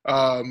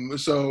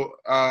 So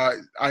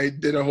I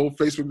did a whole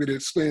Facebook video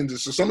explaining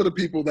this. So some of the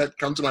people that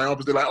come to my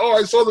office, they're like, "Oh,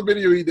 I saw the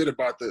video he did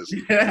about this."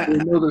 They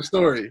know the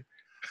story.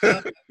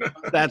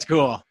 That's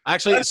cool.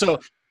 Actually, so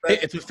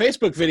it's a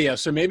Facebook video,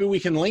 so maybe we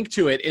can link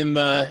to it in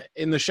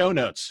the show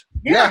notes.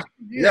 Yeah.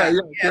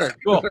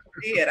 Cool.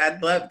 See it.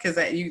 I'd love, because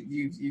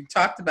you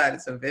talked about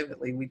it so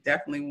vividly. We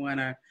definitely want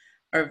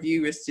our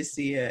viewers to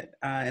see it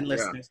and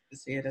listeners to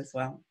see it as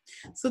well.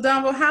 So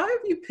Donvo, how have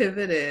you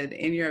pivoted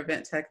in your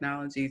event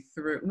technology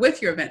through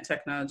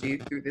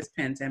this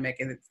pandemic?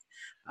 And it's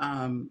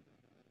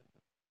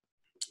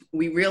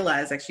we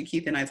realized, actually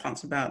Keith and I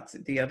talked about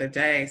the other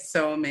day,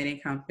 so many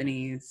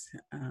companies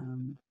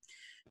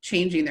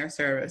changing their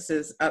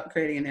services,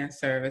 upgrading their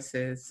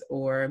services,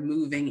 or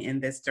moving in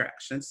this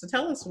direction. So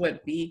tell us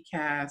what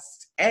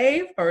VCast,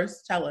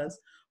 first tell us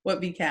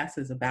what VCast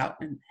is about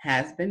and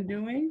has been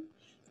doing.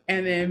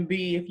 And then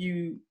B, if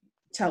you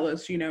tell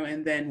us,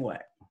 and then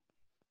what?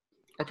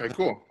 Okay,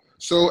 cool.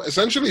 So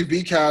essentially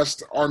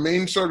VCast, our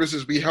main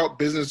services, we help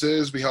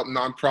businesses, we help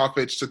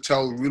nonprofits to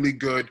tell really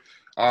good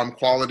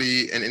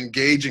quality and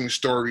engaging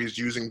stories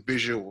using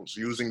visuals,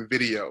 using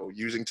video,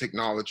 using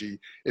technology.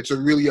 It's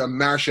really a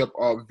mashup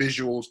of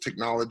visuals,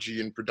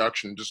 technology, and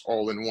production, just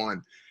all in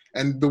one.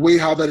 And the way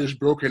how that is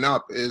broken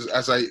up is,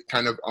 as I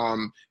kind of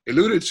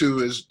alluded to,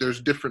 is there's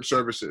different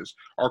services.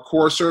 Our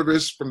core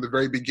service from the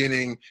very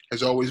beginning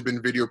has always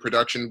been video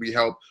production. We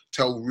help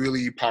tell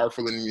really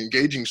powerful and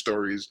engaging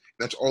stories.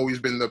 That's always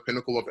been the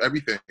pinnacle of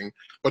everything.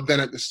 But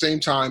then at the same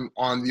time,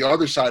 on the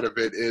other side of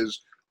it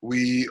is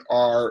we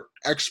are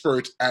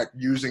experts at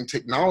using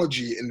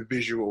technology and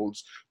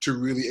visuals to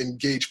really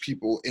engage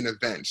people in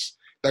events.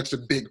 That's a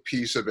big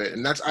piece of it.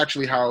 And that's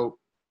actually how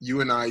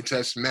you and I,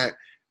 Tess, met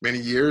many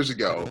years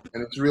ago.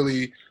 And it's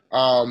really,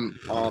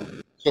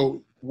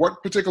 so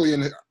what particularly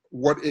in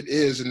what it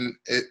is and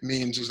it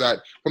means is that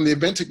from the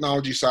event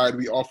technology side,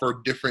 we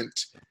offer different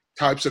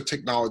types of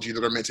technology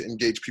that are meant to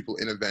engage people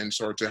in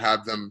events or to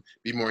have them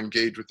be more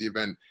engaged with the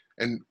event.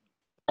 And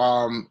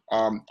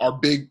our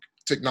big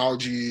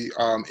technology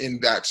in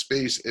that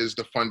space is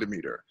the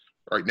Fundometer.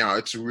 Right now,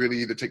 it's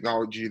really the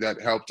technology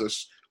that helped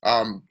us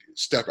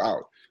step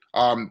out.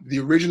 The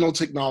original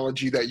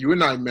technology that you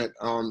and I met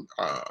on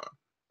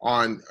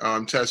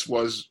Tess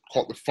was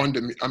called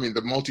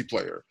the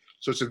multiplayer.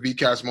 So it's a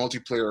VCast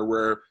multiplayer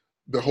where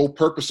the whole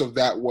purpose of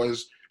that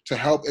was to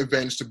help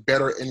events to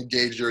better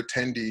engage your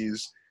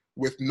attendees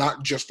with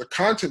not just the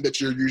content that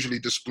you're usually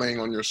displaying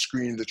on your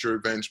screens at your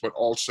events, but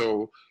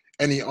also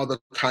any other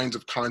kinds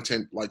of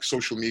content like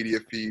social media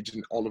feeds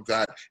and all of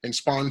that, and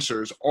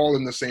sponsors all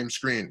in the same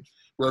screen.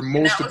 Where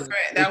most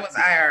that was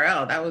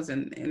IRL. That was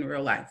in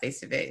real life,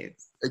 face to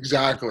face.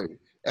 Exactly.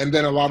 And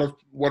then a lot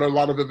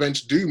of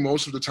events do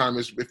most of the time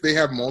is if they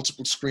have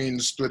multiple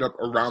screens split up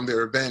around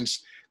their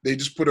events, they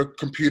just put a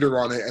computer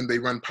on it and they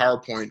run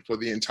PowerPoint for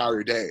the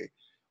entire day.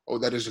 Or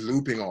that is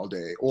looping all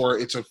day, or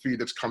it's a feed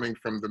that's coming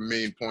from the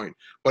main point.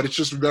 But it's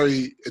just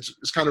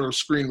it's kind of a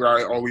screen where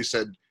I always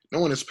said, no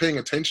one is paying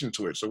attention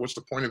to it. So what's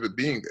the point of it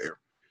being there?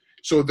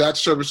 So that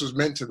service was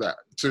meant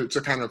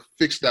to kind of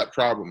fix that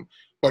problem.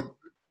 But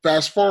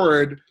fast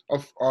forward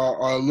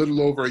a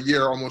little over a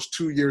year, almost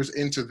 2 years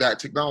into that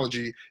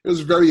technology, it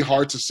was very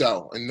hard to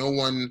sell, and no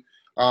one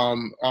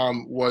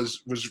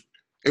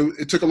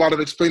it took a lot of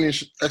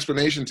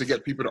explanation to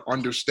get people to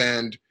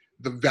understand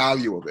the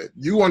value of it.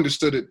 You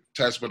understood it,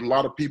 Tess, but a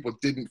lot of people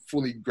didn't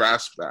fully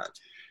grasp that.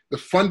 The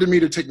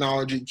Fundometer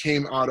technology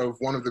came out of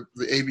one of the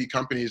AV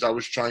companies I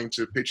was trying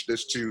to pitch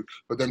this to,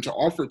 for them to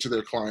offer it to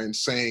their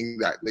clients, saying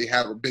that they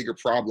have a bigger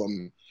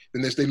problem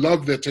than this. They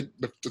love the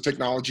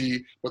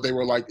technology, but they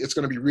were like, it's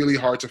going to be really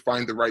hard to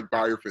find the right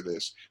buyer for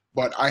this.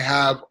 But I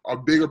have a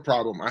bigger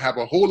problem. I have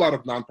a whole lot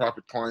of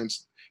nonprofit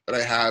clients that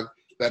I have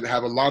that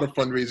have a lot of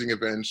fundraising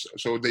events.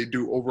 So they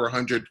do over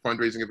 100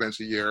 fundraising events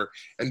a year.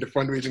 And the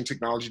fundraising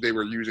technology they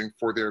were using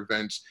for their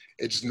events,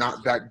 it's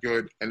not that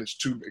good and it's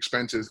too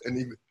expensive.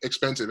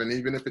 And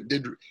even if it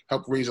did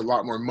help raise a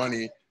lot more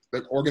money,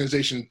 the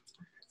organization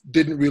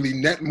didn't really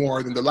net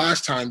more than the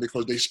last time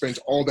because they spent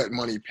all that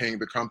money paying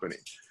the company.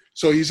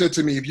 So he said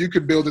to me, if you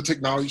could build a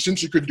technology,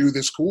 since you could do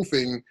this cool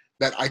thing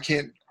that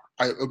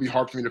it'll be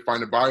hard for me to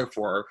find a buyer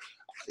for,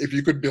 if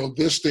you could build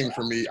this thing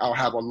for me, I'll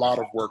have a lot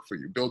of work for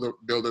you. Build a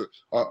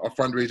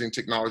fundraising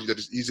technology that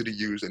is easy to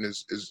use and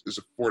is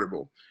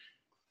affordable.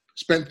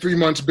 Spent 3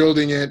 months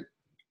building it,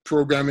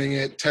 programming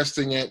it,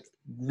 testing it,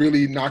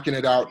 really knocking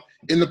it out.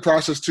 In the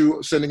process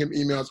too, sending him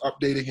emails,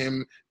 updating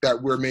him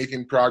that we're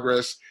making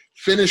progress.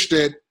 Finished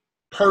it,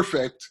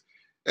 perfect,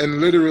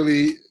 and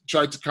literally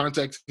tried to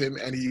contact him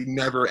and he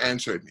never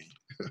answered me.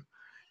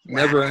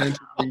 Never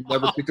answered me,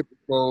 never picked up the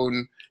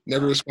phone,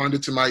 never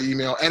responded to my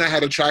email. And I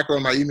had a tracker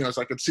on my email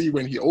so I could see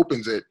when he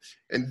opens it,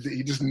 and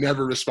he just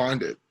never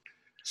responded.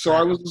 So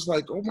I was just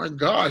like, oh my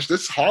gosh,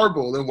 that's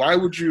horrible. And why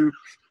would you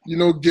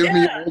give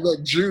me all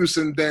that juice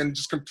and then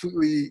just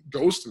completely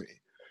ghost me?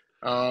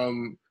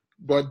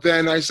 But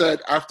then I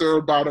said, after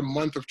about a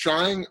month of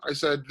trying, I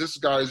said, this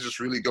guy is just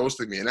really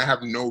ghosting me. And I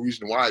have no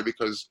reason why,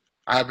 because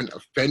I haven't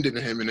offended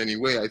him in any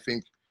way.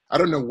 I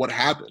don't know what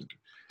happened.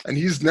 And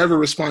he's never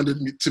responded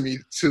to me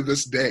to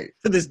this day.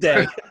 To this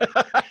day.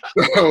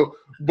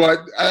 But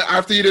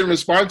after he didn't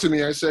respond to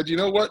me, I said, you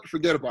know what?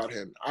 Forget about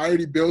him. I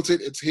already built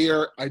it. It's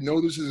here. I know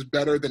this is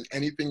better than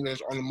anything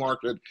that's on the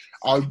market.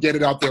 I'll get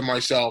it out there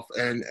myself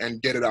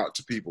and get it out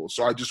to people.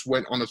 So I just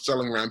went on a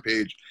selling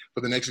rampage for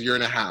the next year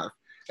and a half.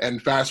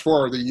 And fast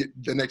forward,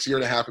 the next year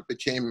and a half, it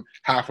became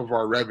half of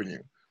our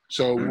revenue.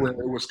 So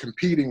it was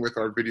competing with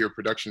our video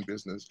production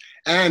business.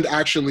 And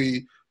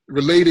actually,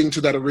 relating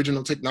to that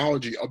original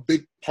technology, a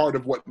big part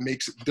of what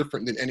makes it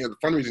different than any other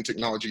fundraising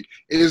technology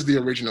is the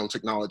original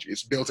technology.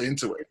 It's built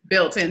into it.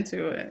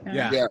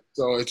 Yeah.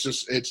 So it's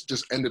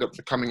just ended up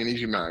becoming an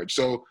easy marriage.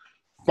 So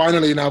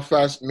finally, now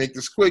fast make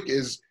this quick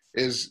is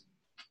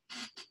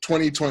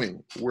 2020.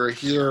 We're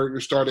here. We're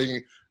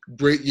starting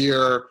great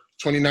year.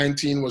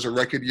 2019 was a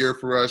record year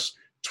for us.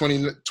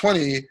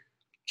 2020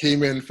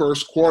 came in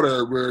first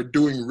quarter. We're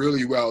doing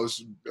really well.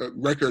 It's a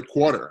record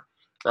quarter,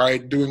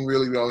 right? Doing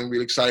really well and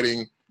really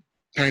exciting.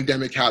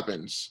 Pandemic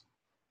happens.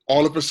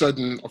 All of a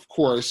sudden, of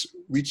course,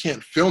 we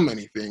can't film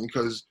anything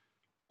because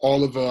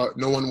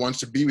no one wants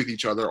to be with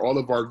each other. All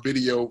of our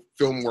video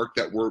film work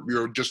that we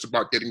were just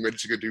about getting ready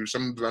to go do.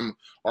 Some of them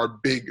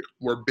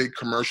were big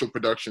commercial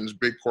productions,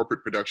 big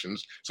corporate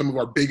productions. Some of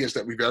our biggest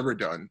that we've ever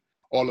done.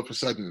 All of a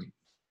sudden,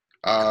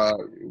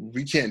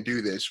 we can't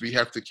do this. We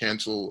have to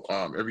cancel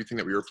everything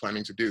that we were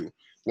planning to do.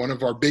 One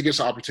of our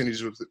biggest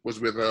opportunities was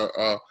with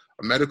a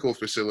medical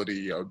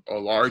facility, a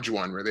large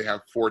one where they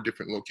have 4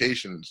 different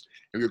locations.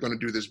 And we were going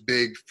to do this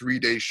big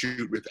 3-day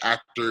shoot with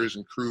actors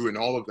and crew and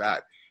all of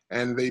that.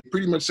 And they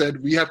pretty much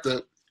said, we have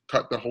to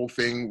cut the whole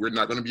thing. We're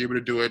not going to be able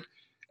to do it.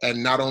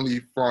 And not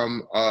only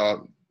from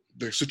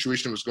the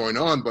situation that was going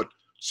on, but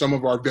some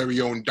of our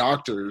very own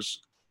doctors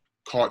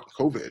caught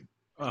COVID.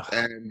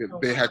 And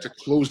they had to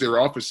close their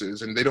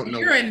offices, and they don't know.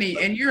 You're in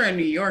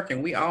New York,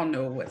 and we all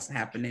know what's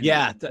happening.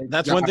 Yeah,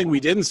 that's one thing we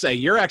didn't say.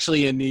 You're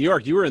actually in New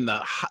York. You were in the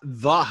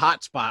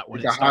hot spot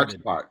when it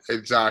started. The hot spot,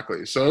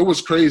 exactly. So it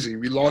was crazy.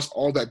 We lost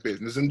all that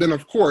business, and then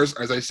of course,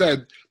 as I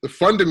said, the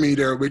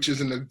Fundameter, which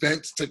is an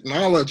events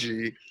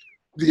technology,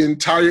 the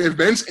entire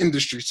events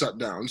industry shut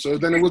down. So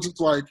then it was just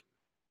like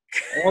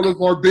all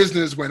of our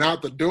business went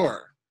out the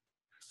door.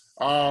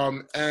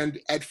 And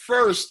at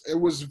first, it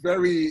was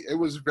very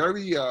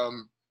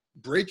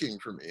breaking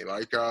for me,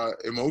 like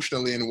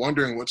emotionally, and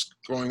wondering what's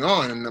going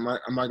on, and am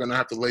I going to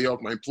have to lay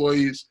off my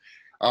employees?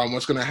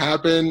 What's going to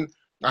happen?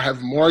 I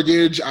have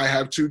mortgage, I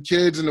have 2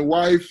 kids and a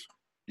wife,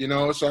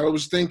 so I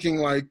was thinking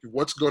like,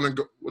 what's going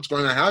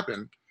to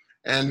happen?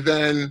 And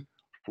then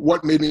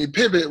what made me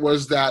pivot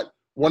was that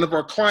one of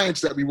our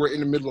clients that we were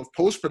in the middle of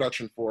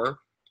post-production for,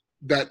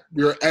 that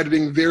we were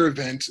editing their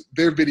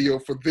video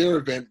for their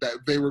event that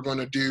they were going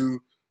to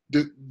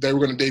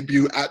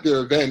debut at their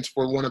event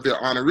for one of their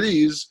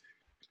honorees,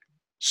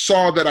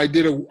 saw that I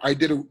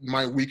did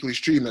my weekly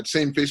stream, that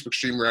same Facebook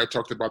stream where I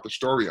talked about the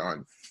story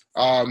on.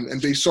 And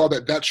they saw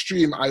that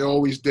stream, I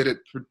always did it,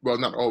 well,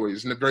 not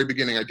always. In the very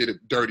beginning, I did it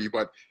dirty,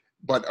 but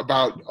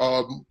about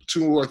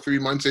 2 or 3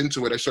 months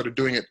into it, I started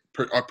doing it,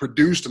 a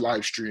produced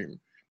live stream,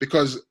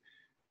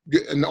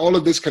 and all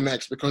of this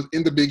connects, because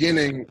in the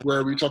beginning,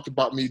 where we talked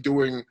about me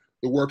doing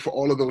the work for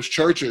all of those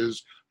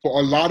churches, for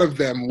a lot of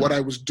them, what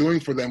I was doing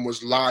for them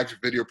was live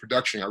video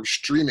production. I was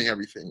streaming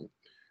everything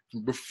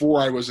before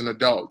I was an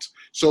adult.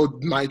 So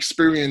my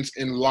experience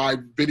in live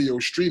video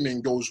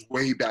streaming goes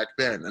way back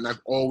then, and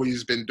I've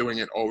always been doing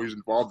it, always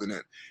involved in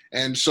it.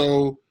 And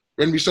so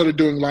when we started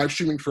doing live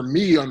streaming for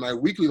me on my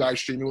weekly live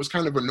stream, it was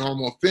kind of a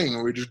normal thing.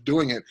 We were just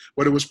doing it,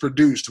 but it was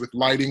produced with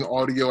lighting,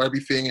 audio,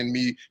 everything, and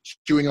me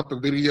queuing up a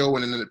video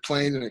and then it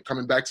playing and it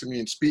coming back to me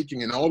and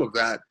speaking and all of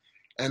that.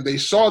 And they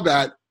saw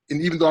that,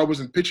 and even though I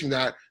wasn't pitching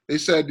that, they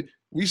said,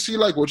 we see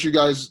like what you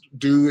guys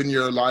do in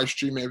your live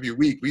stream every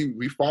week.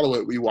 We follow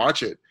it, we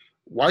watch it.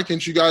 Why can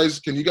you guys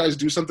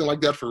do something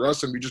like that for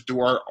us, and we just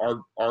do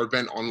our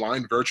event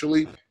online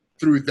virtually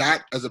through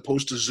that, as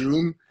opposed to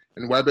Zoom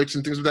and WebEx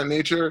and things of that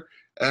nature?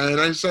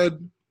 And I said,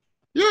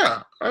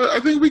 yeah, I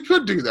think we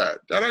could do that.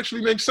 That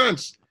actually makes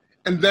sense.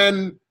 And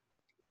then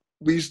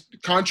we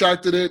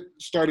contracted it,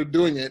 started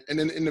doing it. And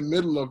then in the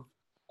middle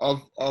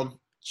of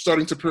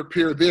starting to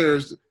prepare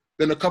theirs,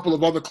 then a couple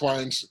of other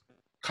clients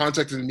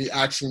contacted me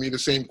asking me the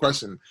same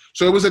question.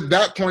 So it was at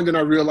that point that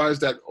I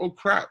realized that, oh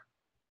crap,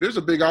 there's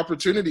a big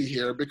opportunity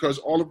here, because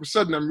all of a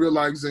sudden I'm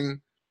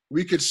realizing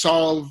we could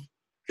solve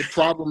the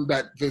problem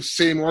that the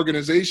same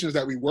organizations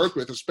that we work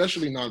with,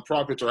 especially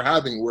nonprofits, are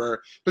having, where,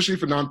 especially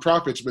for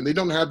nonprofits, when they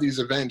don't have these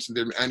events and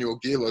their annual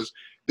galas,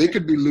 they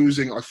could be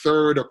losing a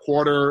third, a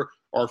quarter,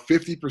 or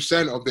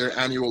 50% of their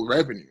annual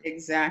revenue.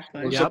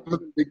 Exactly. Yep. So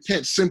they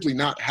can't simply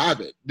not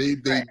have it. They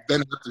Right. then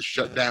have to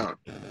shut down.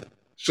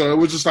 So it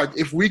was just like,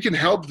 if we can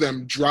help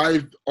them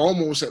drive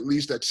almost at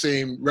least that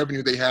same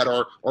revenue they had,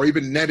 or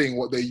even netting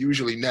what they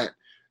usually net,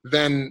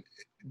 then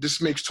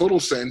this makes total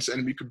sense,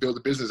 and we could build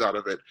a business out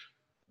of it.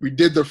 We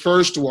did the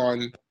first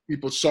one,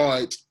 people saw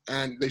it,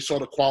 and they saw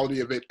the quality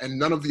of it, and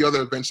none of the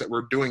other events that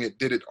were doing it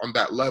did it on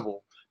that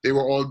level. They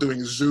were all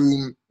doing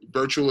Zoom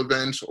virtual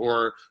events,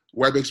 or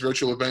WebEx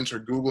virtual events, or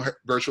Google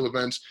virtual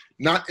events,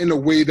 not in a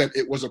way that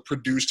it was a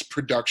produced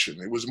production.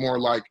 It was more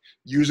like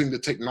using the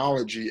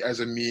technology as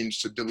a means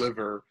to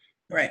deliver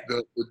Right.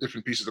 the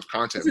different pieces of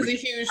content.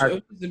 This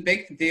is a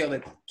big deal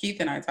that Keith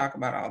and I talk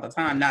about all the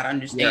time, not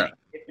understanding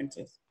the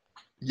differences.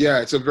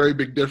 Yeah, it's a very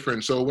big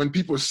difference. So when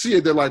people see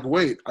it, they're like,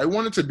 wait, I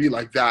want it to be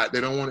like that.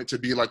 They don't want it to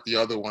be like the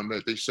other one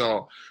that they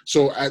saw.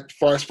 So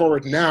fast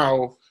forward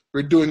now,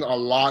 we're doing a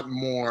lot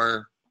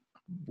more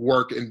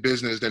work in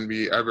business than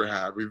we ever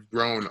have. We've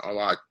grown a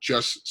lot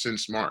just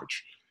since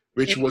March,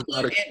 which was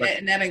not expected.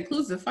 And that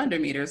includes the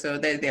Fundameter, so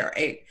that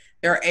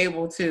they're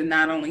able to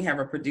not only have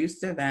a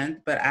produced event,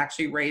 but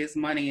actually raise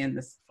money in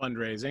this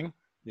Fundraising.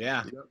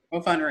 Yeah.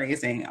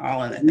 fundraising,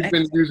 all of it. We've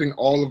been using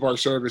all of our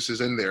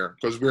services in there,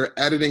 because we're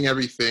editing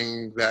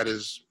everything that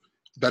is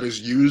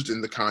used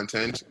in the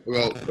content.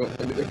 Well,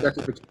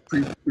 if it's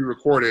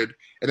pre-recorded,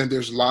 and then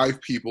there's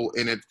live people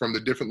in it from the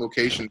different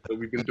locations. So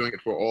we've been doing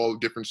it for all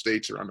different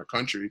states around the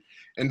country,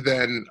 and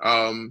then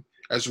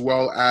as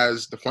well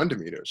as the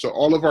Fundameter. So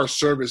all of our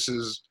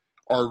services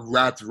are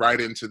wrapped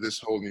right into this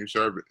whole new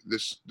service,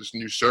 this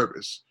new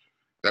service.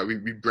 that we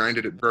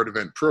branded it Bird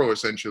Event Pro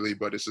essentially,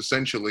 but it's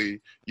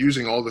essentially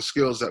using all the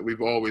skills that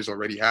we've always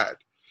already had.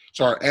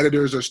 So our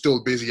editors are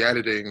still busy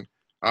editing.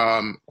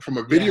 From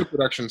a video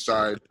production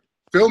side,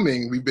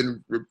 filming, we've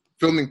been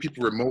filming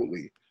people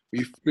remotely.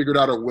 We figured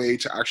out a way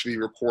to actually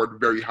record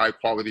very high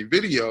quality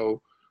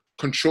video,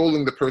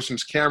 controlling the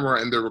person's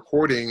camera and their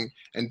recording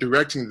and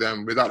directing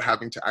them without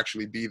having to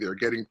actually be there,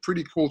 getting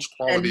pretty close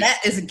quality. And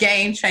that is a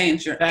game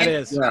changer. That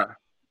is. Yeah.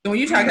 So when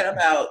you're talking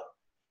about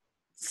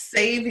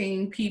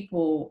saving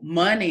people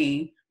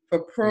money for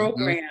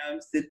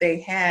programs that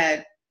they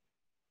had,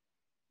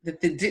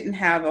 that they didn't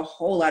have a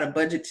whole lot of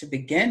budget to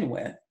begin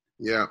with.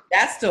 Yeah.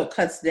 That still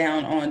cuts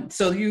down on,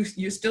 so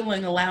you're still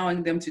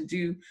allowing them to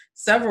do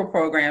several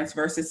programs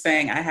versus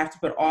saying, I have to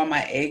put all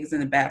my eggs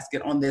in the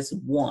basket on this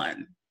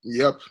one.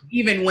 Yep.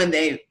 Even when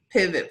they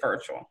pivot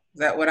virtual. Is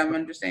that what I'm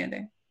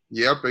understanding?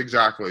 Yep,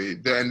 exactly.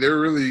 And they're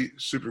really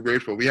super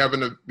grateful. We had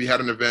an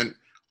event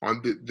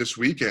on this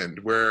weekend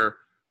where,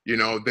 you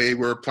know, they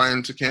were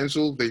planning to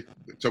cancel.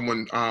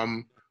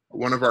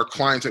 One of our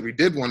clients that we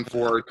did one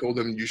for told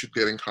them you should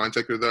get in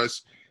contact with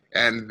us.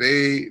 And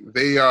they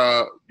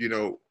you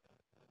know,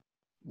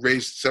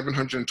 raised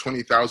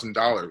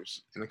 $720,000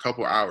 in a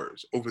couple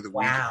hours over the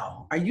weekend.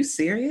 Wow. Are you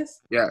serious?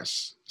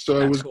 Yes.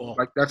 So it was cool.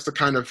 Like, that's the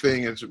kind of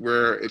thing is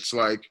where it's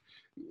like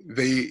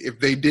if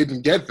they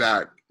didn't get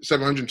that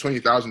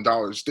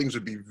 $720,000, things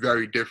would be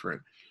very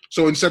different.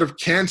 So instead of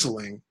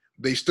canceling,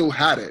 they still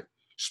had it,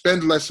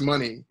 spend less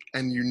money,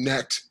 and you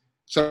net.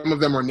 Some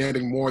of them are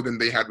netting more than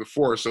they had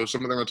before. So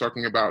some of them are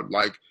talking about,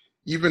 like,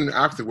 even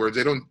afterwards,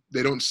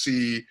 they don't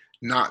see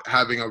not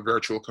having a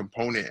virtual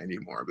component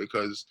anymore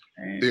because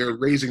they're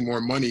raising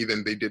more money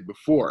than they did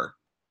before.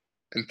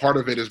 And part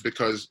of it is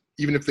because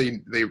even if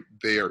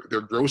they're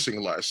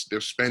grossing less,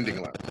 they're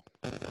spending less.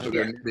 So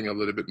they're needing a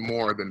little bit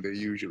more than they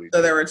usually do.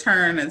 So the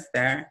return is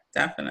there,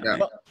 definitely. Yeah.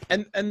 Well,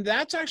 and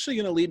that's actually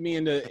going to lead me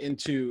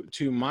into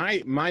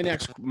my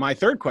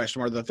third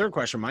question, or the third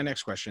question, my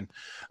next question.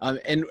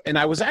 And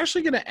I was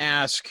actually going to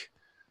ask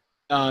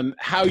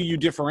how you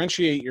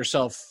differentiate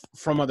yourself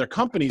from other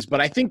companies,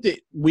 but I think that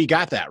we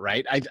got that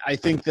right. I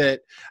think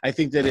that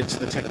it's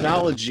the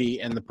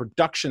technology and the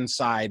production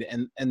side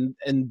and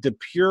the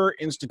pure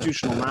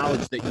institutional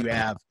knowledge that you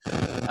have,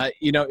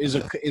 you know, is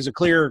a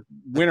clear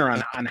winner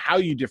on how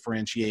you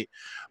differentiate.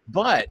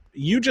 But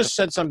you just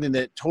said something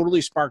that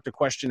totally sparked a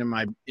question in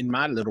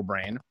my little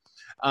brain,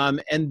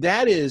 and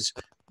that is,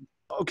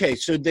 okay,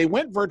 so they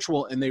went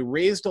virtual and they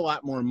raised a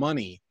lot more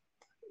money.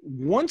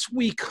 Once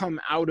we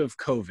come out of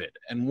COVID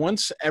and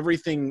once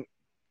everything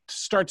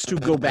starts to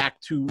go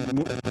back to,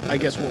 I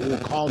guess, what we'll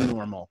call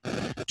normal,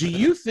 do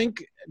you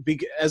think,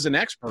 as an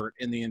expert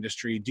in the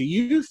industry, do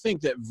you think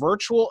that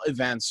virtual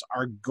events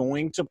are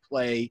going to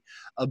play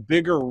a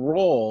bigger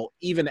role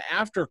even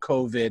after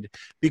COVID,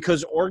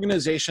 because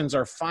organizations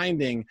are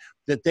finding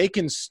that they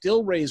can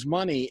still raise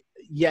money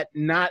yet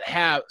not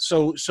have,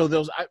 so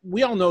those,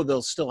 we all know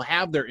they'll still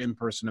have their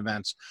in-person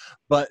events,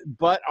 but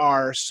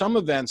are some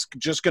events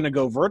just going to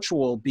go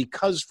virtual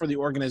because for the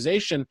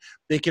organization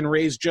they can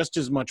raise just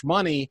as much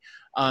money,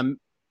 and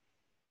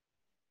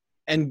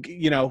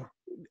you know,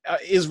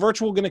 is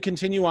virtual going to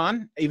continue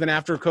on even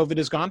after COVID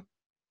is gone?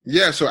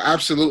 Yeah, so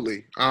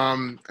absolutely.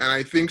 And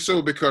I think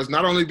so because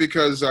not only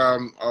because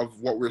of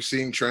what we're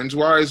seeing trends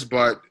wise,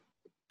 but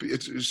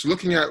it's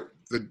looking at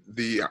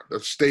the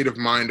state of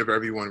mind of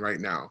everyone right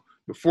now.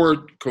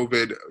 Before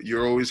COVID,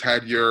 you always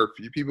had your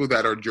people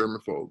that are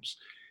germaphobes,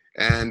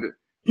 and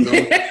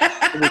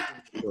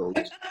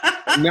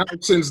now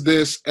since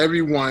this,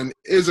 everyone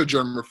is a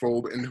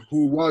germaphobe, and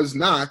who were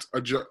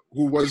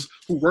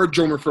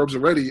germaphobes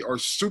already are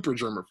super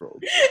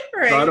germaphobes.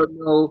 Right. So I don't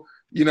know,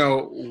 you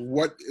know,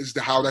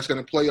 how that's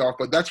going to play off,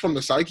 but that's from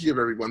the psyche of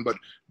everyone. But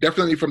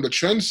definitely from the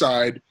trend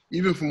side,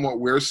 even from what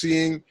we're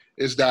seeing,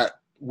 is that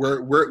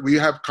we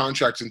have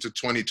contracts into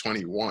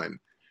 2021.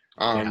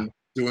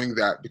 Doing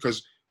that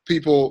because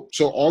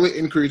so all the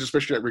inquiries,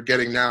 especially that we're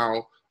getting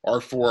now,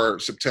 are for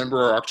September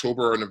or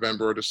October or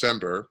November or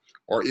December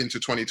or into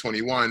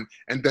 2021.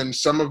 And then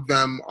some of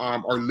them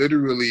are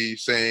literally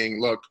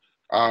saying, look,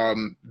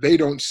 they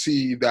don't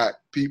see that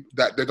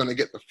they're going to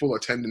get the full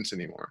attendance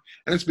anymore.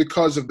 And it's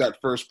because of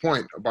that first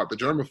point about the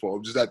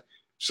germaphobes, is that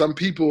some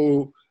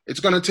people, it's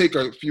going to take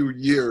a few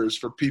years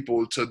for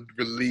people to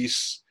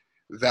release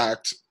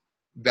that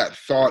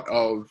thought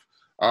of,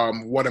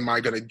 what am I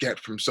going to get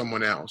from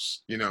someone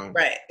else? You know,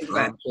 right?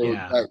 Exactly.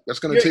 That's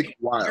going to take a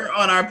while. You're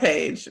on our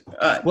page.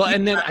 Well,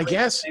 and then I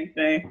guess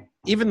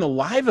even the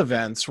live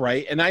events,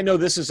 right? And I know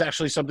this is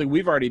actually something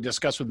we've already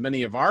discussed with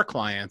many of our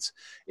clients.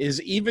 Is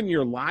even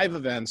your live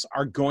events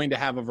are going to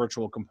have a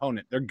virtual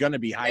component. They're going to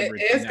be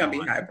hybrid. It is going to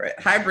be hybrid.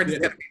 Hybrid is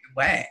going to be the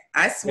way.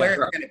 I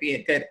swear it's going to be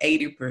a good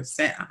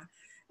 80%.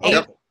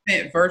 80%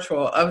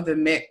 virtual of the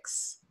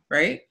mix,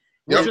 right?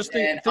 Yep. Just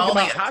think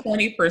only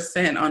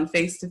 20% on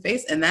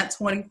face-to-face, and that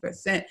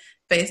 20%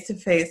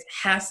 face-to-face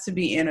has to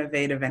be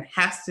innovative and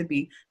has to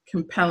be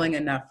compelling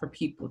enough for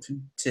people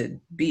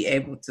to be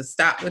able to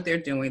stop what they're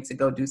doing to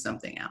go do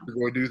something else. To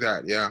go do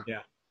that, yeah.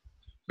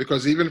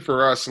 Because even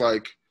for us,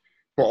 like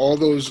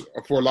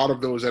for a lot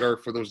of those that are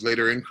for those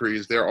later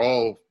inquiries, they're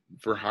all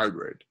for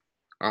hybrid,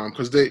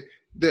 because they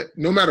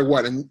no matter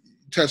what. And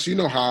Tess, you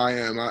know how I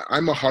am.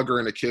 I'm a hugger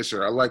and a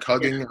kisser. I like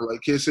hugging. Yeah. I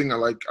like kissing. I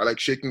like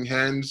shaking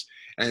hands.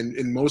 And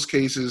in most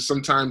cases,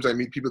 sometimes I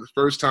meet people the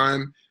first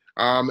time,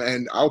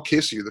 and I'll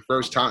kiss you the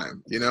first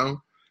time.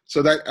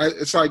 So that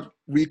it's like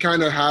we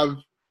kind of have,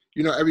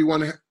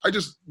 everyone.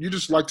 You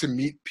just like to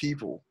meet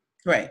people.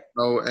 Right.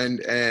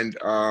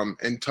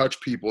 And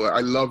touch people. I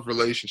love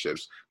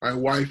relationships. My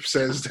wife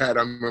says that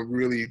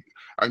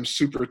I'm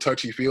super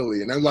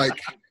touchy-feely, and I'm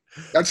like,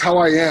 that's how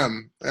I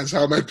am. That's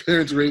how my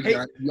parents raised me.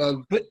 I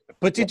love.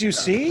 But did you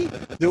see?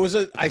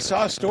 I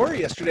saw a story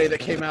yesterday that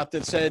came out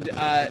that said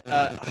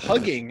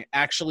hugging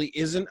actually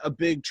isn't a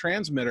big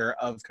transmitter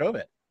of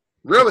COVID.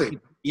 Really?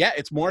 Yeah,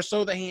 it's more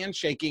so the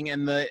handshaking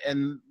and the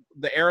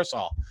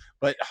aerosol.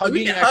 But hugging,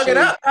 we can hug it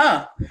up,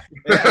 huh?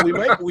 Yeah,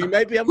 we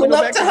might be able to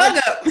go back to hug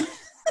up.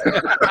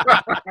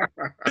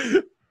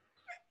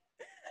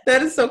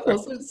 That is so cool.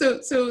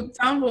 So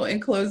Tombo, in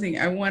closing,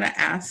 I want to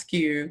ask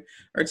you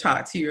or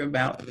talk to you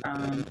about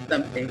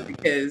something,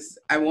 because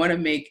I want to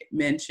make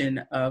mention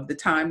of the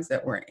times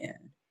that we're in,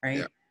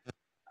 right?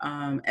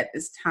 Yeah. At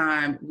this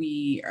time,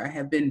 we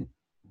have been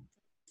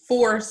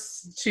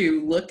forced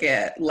to look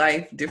at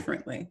life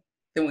differently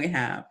than we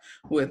have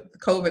with the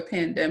COVID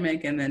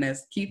pandemic. And then,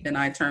 as Keith and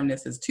I term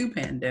this, as two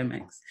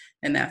pandemics,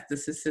 and that's the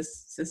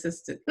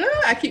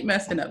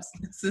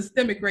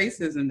systemic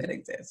racism that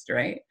exists,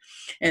 right?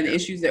 And the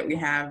issues that we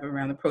have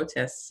around the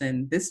protests,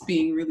 and this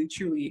being really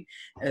truly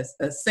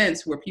a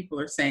sense where people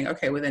are saying,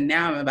 okay, well then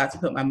now I'm about to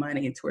put my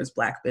money towards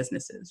Black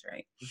businesses,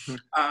 right?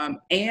 Mm-hmm.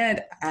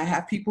 And I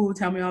have people who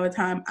tell me all the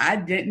time, I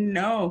didn't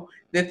know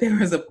that there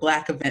was a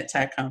Black event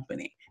tech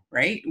company,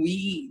 right?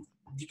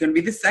 You're going to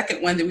be the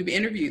second one that we've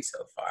interviewed so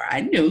far.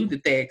 I knew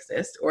that they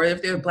exist, or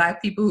if there are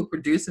Black people who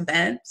produce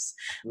events,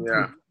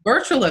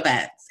 virtual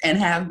events, and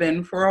have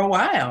been for a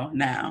while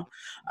now.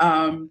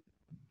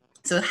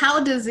 So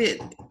how do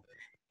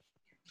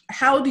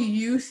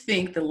you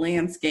think the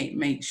landscape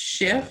may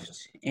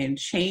shift and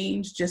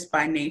change just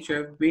by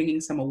nature of bringing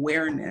some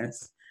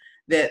awareness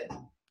that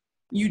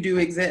you do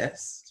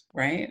exist,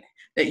 right?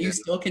 That you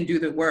still can do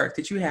the work,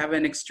 that you have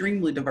an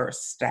extremely diverse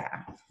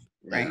staff,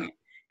 right? Yeah.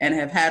 And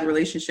have had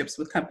relationships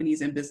with companies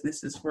and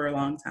businesses for a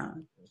long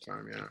time.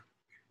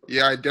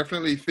 Yeah, I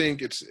definitely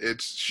think it's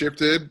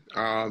shifted.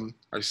 I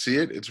see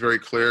it. It's very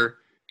clear.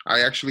 I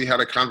actually had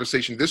a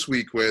conversation this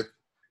week with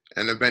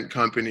an event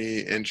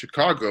company in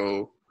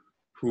Chicago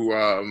who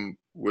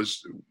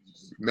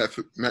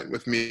met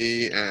with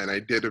me, and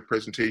I did a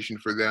presentation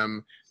for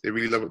them. They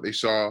really love what they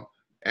saw,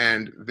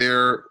 and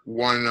they're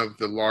one of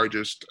the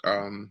largest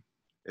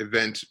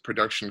event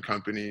production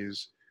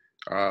companies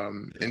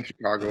in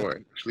Chicago,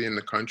 actually in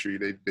the country.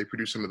 They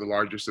produce some of the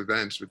largest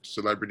events with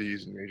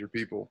celebrities and major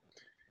people.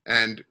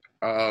 And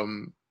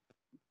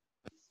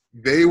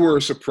they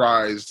were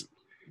surprised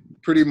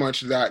pretty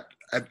much that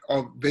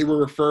they were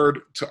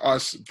referred to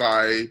us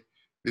by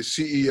the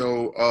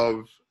CEO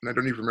of, and I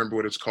don't even remember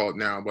what it's called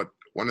now, but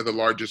one of the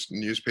largest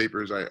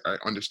newspapers I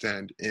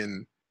understand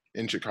in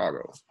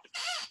Chicago.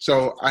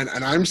 So,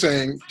 and I'm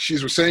saying, she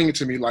was saying it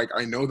to me like,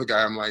 I know the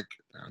guy. I'm like,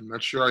 I'm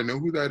not sure I know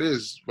who that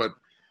is, but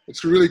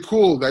it's really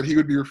cool that he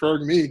would be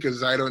referring me,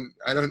 because I don't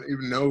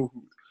even know,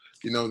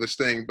 this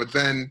thing. But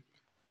then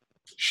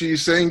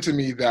she's saying to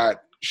me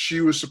that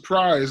she was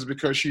surprised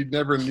because she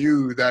never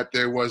knew that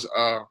there was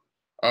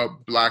a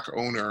Black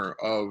owner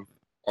of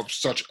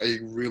such a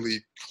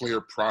really clear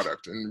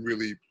product and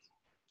really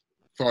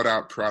thought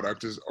out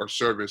product or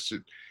service.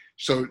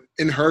 So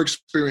in her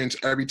experience,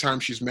 every time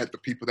she's met the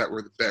people that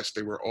were the best,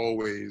 they were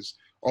always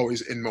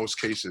in most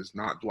cases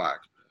not Black.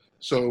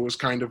 So it was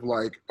kind of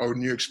like a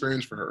new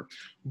experience for her.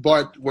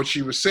 But what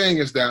she was saying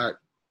is that,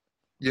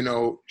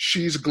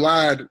 she's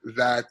glad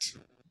that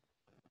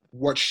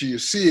what she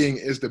is seeing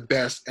is the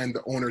best and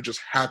the owner just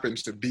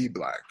happens to be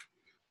Black.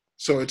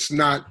 So it's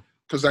not,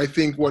 because I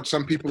think what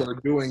some people are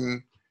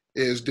doing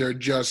is they're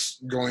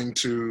just going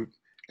to,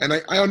 and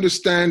I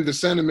understand the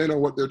sentiment of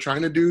what they're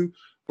trying to do,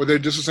 but they're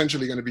just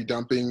essentially going to be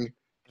dumping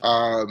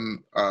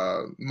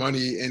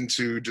money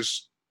into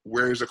just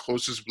where's the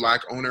closest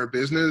Black owner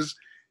business.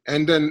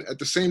 And then at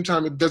the same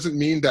time, it doesn't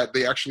mean that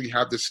they actually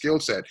have the skill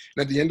set.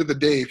 And at the end of the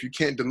day, if you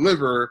can't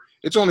deliver,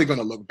 it's only going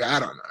to look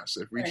bad on us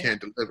if we can't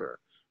deliver,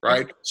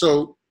 right?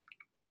 So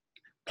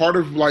part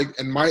of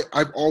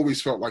I've always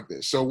felt like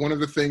this. So one of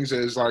the things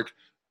is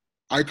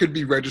I could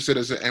be registered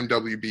as an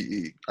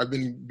MWBE. I've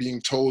been being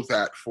told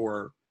that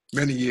for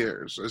many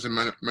years as a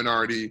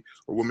minority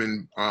or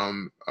woman.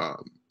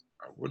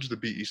 What does the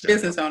BE stand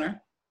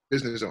for?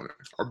 Business owner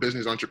or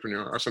business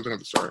entrepreneur or something of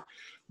the sort.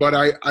 But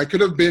I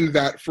could have been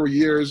that for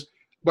years.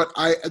 But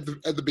at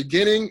the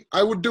beginning,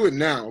 I would do it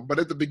now. But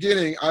at the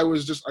beginning, I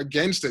was just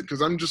against it,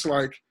 because I'm just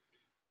like,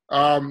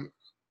 I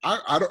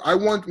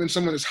want, when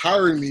someone is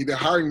hiring me, they're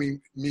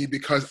hiring me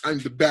because I'm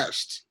the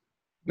best,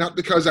 not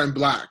because I'm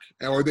Black,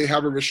 or they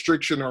have a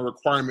restriction or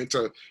requirement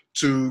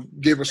to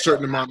give a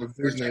certain amount of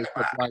business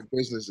to Black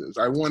businesses.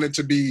 I want it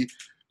to be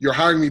you're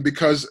hiring me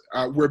because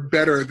we're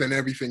better than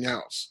everything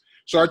else.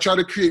 So I try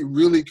to create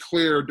really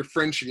clear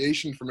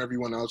differentiation from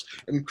everyone else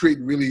and create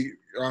really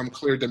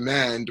clear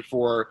demand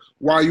for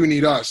why you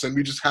need us. And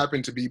we just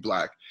happen to be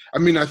Black. I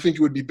mean, I think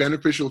it would be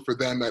beneficial for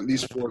them, at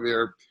least for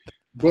their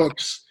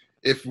books,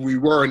 if we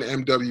were an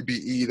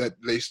MWBE,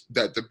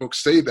 that the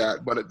books say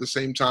that. But at the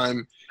same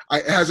time,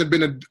 it hasn't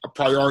been a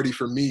priority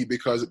for me,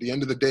 because at the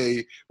end of the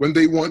day, when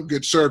they want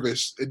good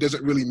service, it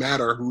doesn't really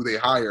matter who they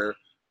hire,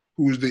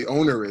 who the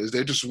owner is.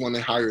 They just want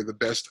to hire the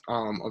best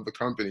of the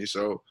company.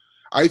 So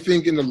I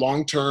think in the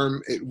long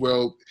term, it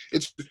will.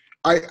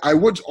 I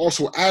would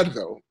also add,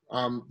 though,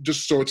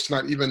 just so it's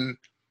not even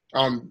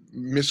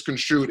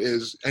misconstrued,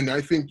 is, and I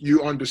think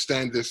you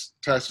understand this,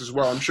 Tess, as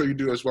well, I'm sure you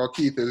do as well,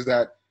 Keith, is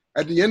that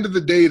at the end of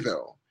the day,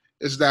 though,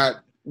 is that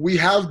we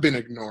have been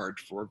ignored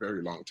for a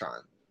very long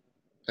time.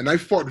 And I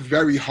fought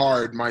very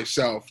hard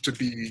myself to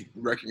be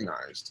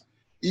recognized.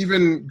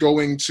 Even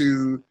going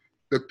to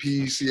the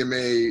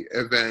PCMA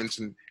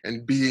events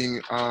and being,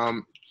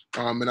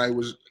 and I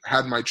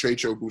had my trade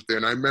show booth there.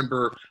 And I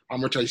remember how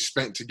much I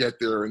spent to get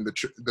there, and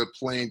the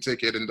plane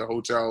ticket and the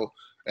hotel,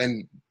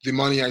 and the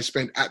money I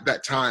spent at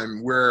that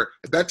time, where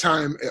at that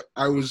time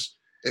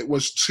it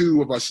was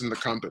two of us in the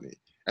company,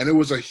 and it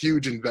was a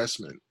huge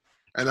investment.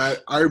 And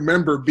I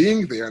remember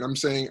being there, and I'm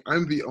saying,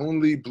 I'm the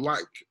only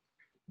Black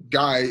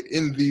guy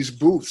in these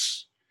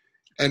booths,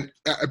 and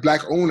a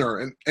Black owner,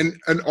 and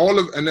I don't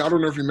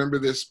know if you remember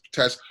this,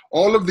 Tess,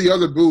 all of the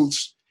other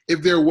booths,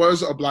 if there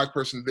was a Black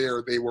person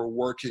there, they were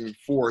working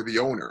for the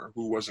owner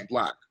who wasn't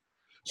Black.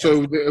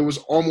 So it was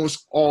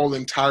almost all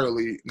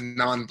entirely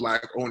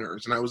non-Black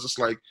owners. And I was just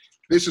like,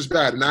 this is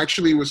bad. And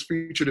actually was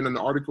featured in an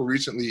article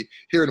recently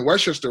here in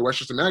Westchester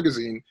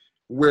Magazine,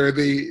 where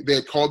they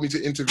had called me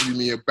to interview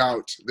me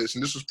about this.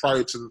 And this was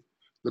prior to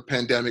the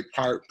pandemic,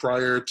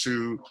 prior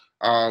to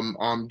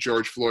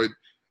George Floyd,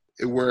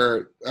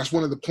 where that's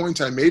one of the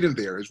points I made in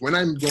there, is when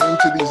I'm going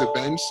to these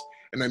events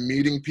and I'm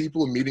meeting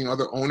people and meeting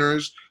other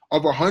owners,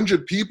 of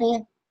 100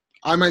 people,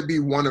 I might be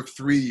one of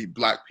 3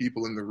 Black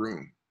people in the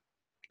room.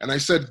 And I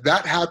said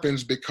that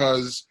happens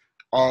because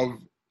of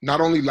not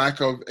only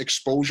lack of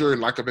exposure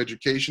and lack of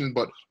education,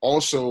 but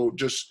also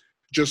just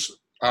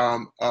a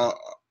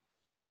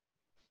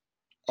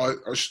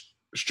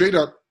straight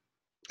up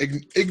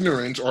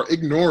ignorance or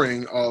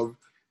ignoring of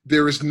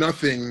there is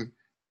nothing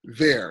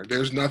there.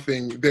 There's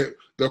nothing there.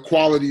 The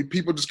quality,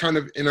 people just kind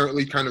of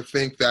inertly kind of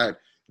think that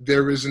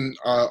there isn't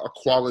a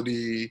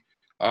quality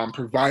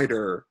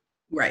provider.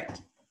 Right.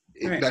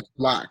 That's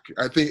Black.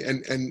 I think,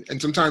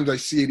 and sometimes I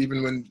see it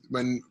even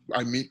when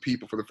I meet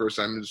people for the first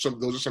time.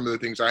 And those are some of the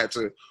things I had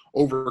to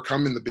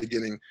overcome in the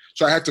beginning.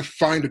 So I had to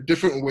find a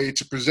different way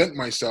to present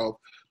myself,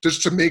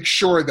 just to make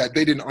sure that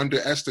they didn't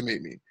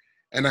underestimate me.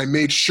 And I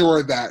made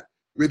sure that,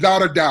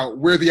 without a doubt,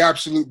 we're the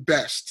absolute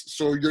best.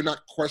 So you're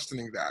not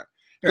questioning that.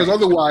 Because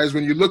otherwise,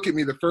 when you look at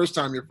me the first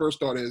time, your first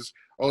thought is,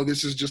 oh,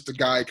 this is just a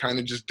guy kind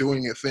of just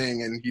doing a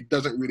thing, and he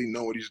doesn't really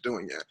know what he's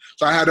doing yet.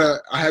 So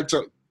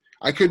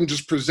I couldn't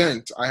just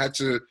present. I had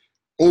to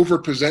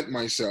over-present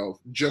myself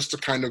just to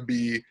kind of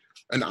be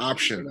an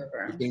option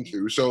to think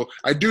through. So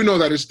I do know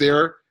that it's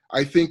there.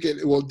 I think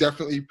it will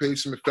definitely pay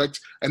some effect.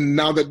 And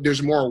now that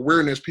there's more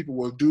awareness, people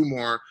will do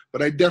more.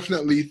 But I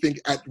definitely think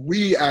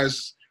we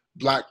as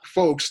Black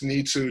folks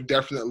need to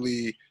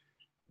definitely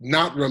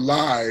not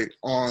rely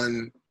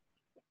on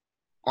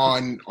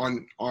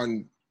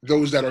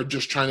those that are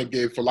just trying to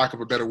give, for lack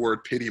of a better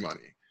word, pity money.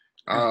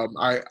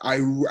 I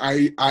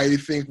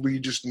think we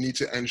just need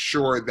to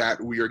ensure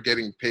that we are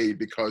getting paid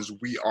because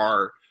we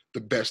are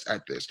the best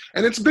at this.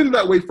 And it's been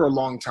that way for a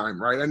long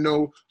time, right? I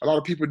know a lot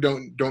of people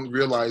don't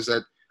realize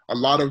that a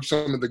lot of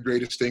some of the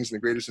greatest things and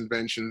the greatest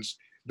inventions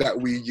that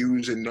we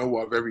use and know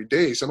of every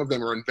day, some of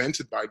them are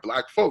invented by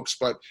Black folks,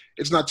 but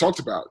it's not talked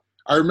about.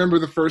 I remember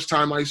the first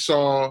time I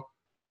saw,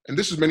 and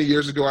this was many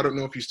years ago, I don't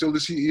know if he's still the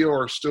CEO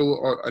or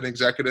still an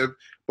executive,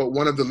 but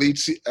one of the lead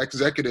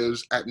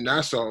executives at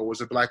NASA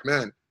was a Black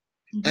man.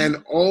 Mm-hmm.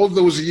 And all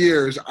those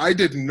years, I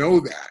didn't know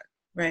that.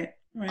 Right.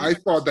 I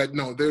thought that,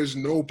 no, there's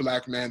no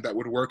Black man that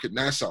would work at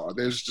NASA.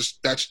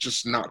 That's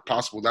just not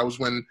possible. That was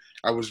when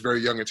I was very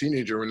young, a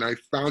teenager. When I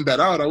found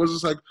that out, I was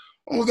just like,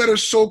 oh, that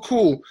is so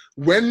cool.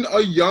 When a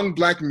young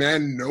Black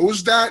man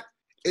knows that,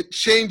 it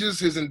changes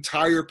his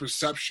entire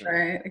perception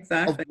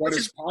of what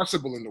is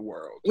possible in the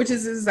world. Which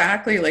is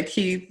exactly like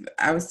Keith.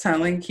 I was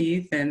telling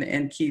Keith,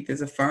 and Keith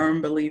is a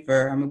firm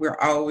believer. I mean, we're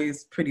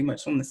always pretty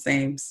much on the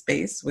same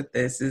space with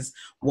this, is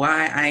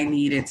why I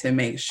needed to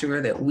make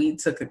sure that we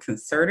took a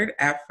concerted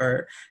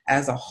effort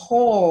as a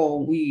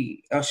whole.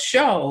 We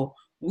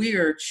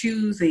are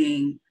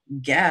choosing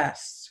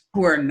guests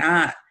who are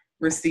not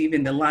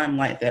receiving the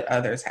limelight that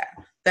others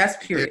have. That's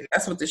period.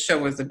 That's what the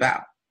show is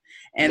about.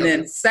 And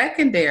then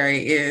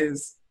secondary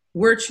is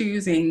we're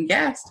choosing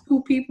guests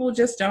who people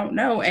just don't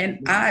know.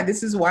 And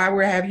this is why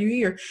we have you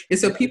here,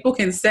 is so people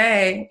can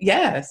say,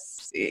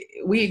 yes,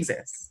 we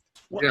exist.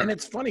 Well, and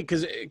it's funny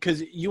because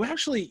you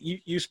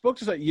actually, you spoke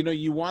to that,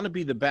 you want to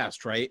be the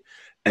best, right?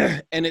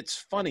 And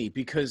it's funny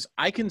because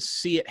I can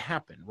see it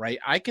happen, right?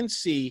 I can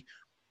see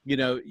you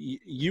know,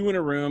 you in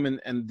a room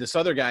and this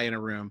other guy in a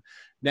room.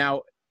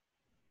 Now,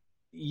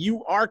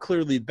 you are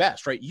clearly the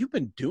best, right? You've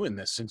been doing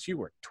this since you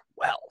were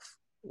 12,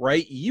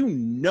 right? You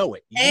know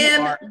it.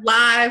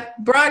 Live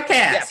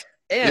broadcast.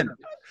 Yeah. And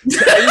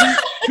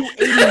to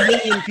 80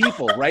 million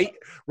people, right?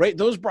 Right.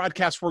 Those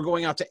broadcasts were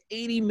going out to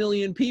 80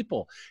 million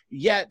people.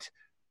 Yet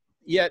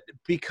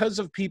because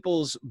of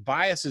people's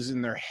biases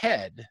in their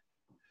head,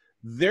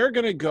 they're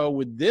going to go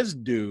with this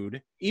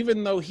dude,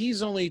 even though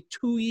he's only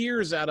 2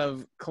 years out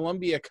of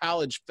Columbia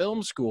College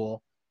Film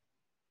School,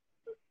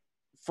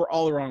 for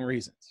all the wrong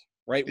reasons,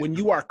 right? When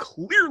you are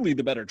clearly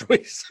the better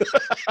choice.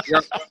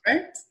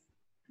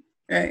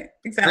 Right.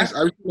 Exactly. I've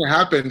seen it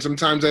happen.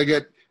 Sometimes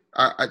at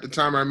the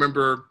time I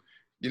remember,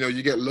 you know,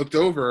 you get looked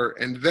over,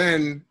 and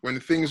then when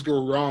things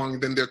go wrong,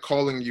 then they're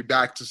calling you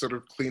back to sort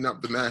of clean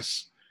up the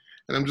mess.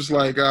 And I'm just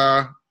like,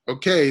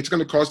 okay, it's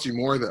going to cost you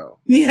more though.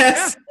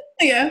 Yes.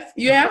 Yes,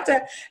 you have to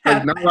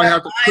have,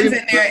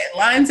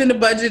 lines in the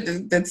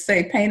budget that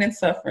say pain and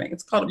suffering.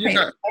 It's called a pain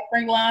and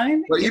suffering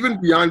line. But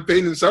even beyond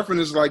pain and suffering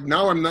is like,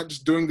 now I'm not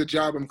just doing the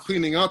job, I'm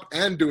cleaning up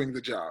and doing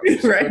the job.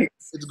 So right.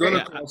 It's going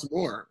to cost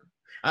more.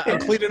 I'm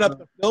cleaning up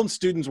the film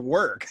students'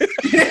 work.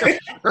 Right.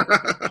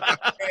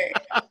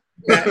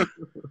 Yeah,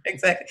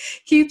 exactly.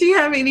 Keith, do you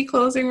have any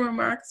closing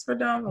remarks for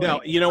Don?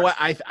 No, you know what?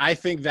 I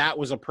think that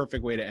was a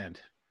perfect way to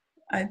end.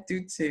 I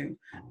do too.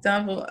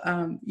 Donald,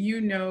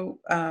 you know,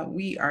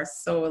 we are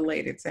so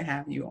elated to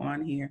have you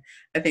on here.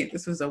 I think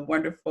this was a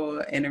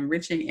wonderful and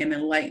enriching and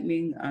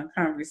enlightening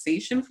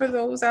conversation for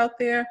those out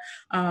there.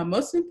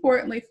 Most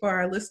importantly, for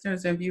our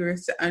listeners and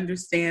viewers to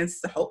understand,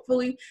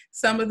 hopefully,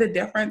 some of the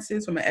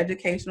differences from an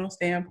educational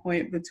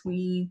standpoint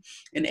between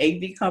an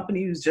AV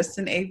company who's just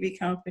an AV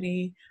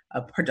company,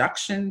 a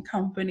production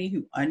company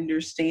who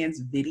understands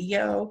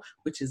video,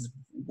 which is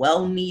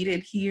well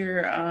needed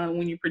here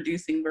when you're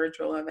producing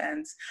virtual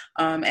events,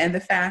 and the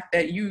fact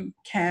that you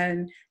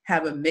can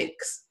have a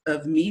mix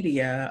of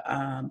media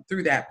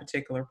through that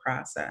particular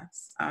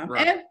process,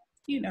 right. And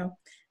you know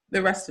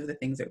the rest of the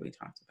things that we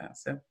talked about.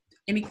 So,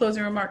 any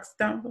closing remarks,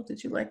 Donald,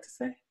 that you'd like to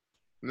say?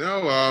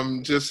 No,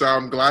 I'm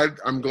glad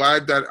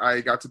that I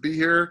got to be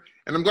here,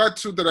 and I'm glad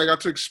too that I got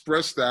to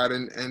express that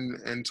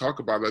and talk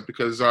about that,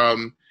 because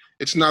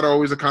it's not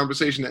always a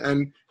conversation,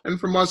 and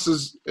from us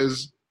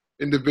as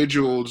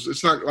individuals,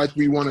 it's not like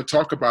we want to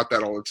talk about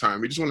that all the time.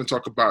 We just want to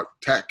talk about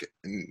tech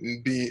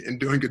and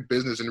doing good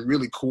business and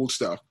really cool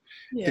stuff.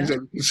 Yeah. Things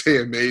that we can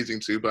say amazing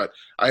too. But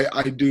I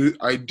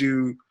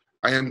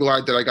am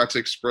glad that I got to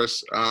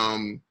express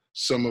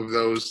some of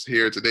those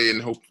here today,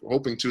 and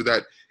hoping too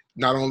that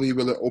not only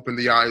will it open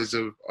the eyes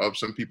of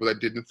some people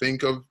that didn't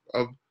think of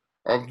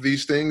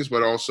these things,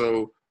 but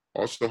also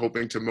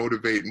hoping to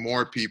motivate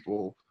more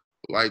people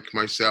like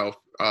myself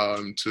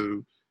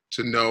to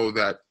know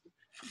that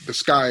the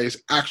sky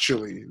is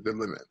actually the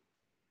limit.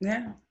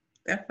 Yeah,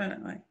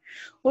 definitely.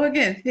 Well,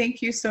 again,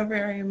 thank you so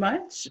very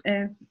much.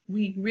 And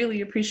we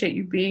really appreciate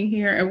you being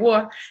here. And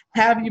we'll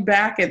have you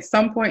back at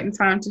some point in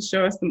time to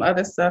show us some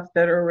other stuff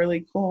that are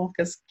really cool,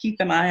 because Keith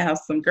and I have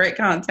some great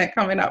content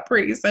coming out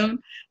pretty soon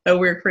that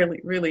we're really,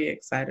 really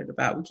excited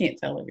about. We can't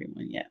tell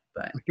everyone yet,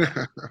 but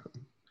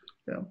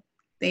so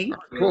thank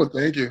you. Cool,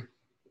 thank you.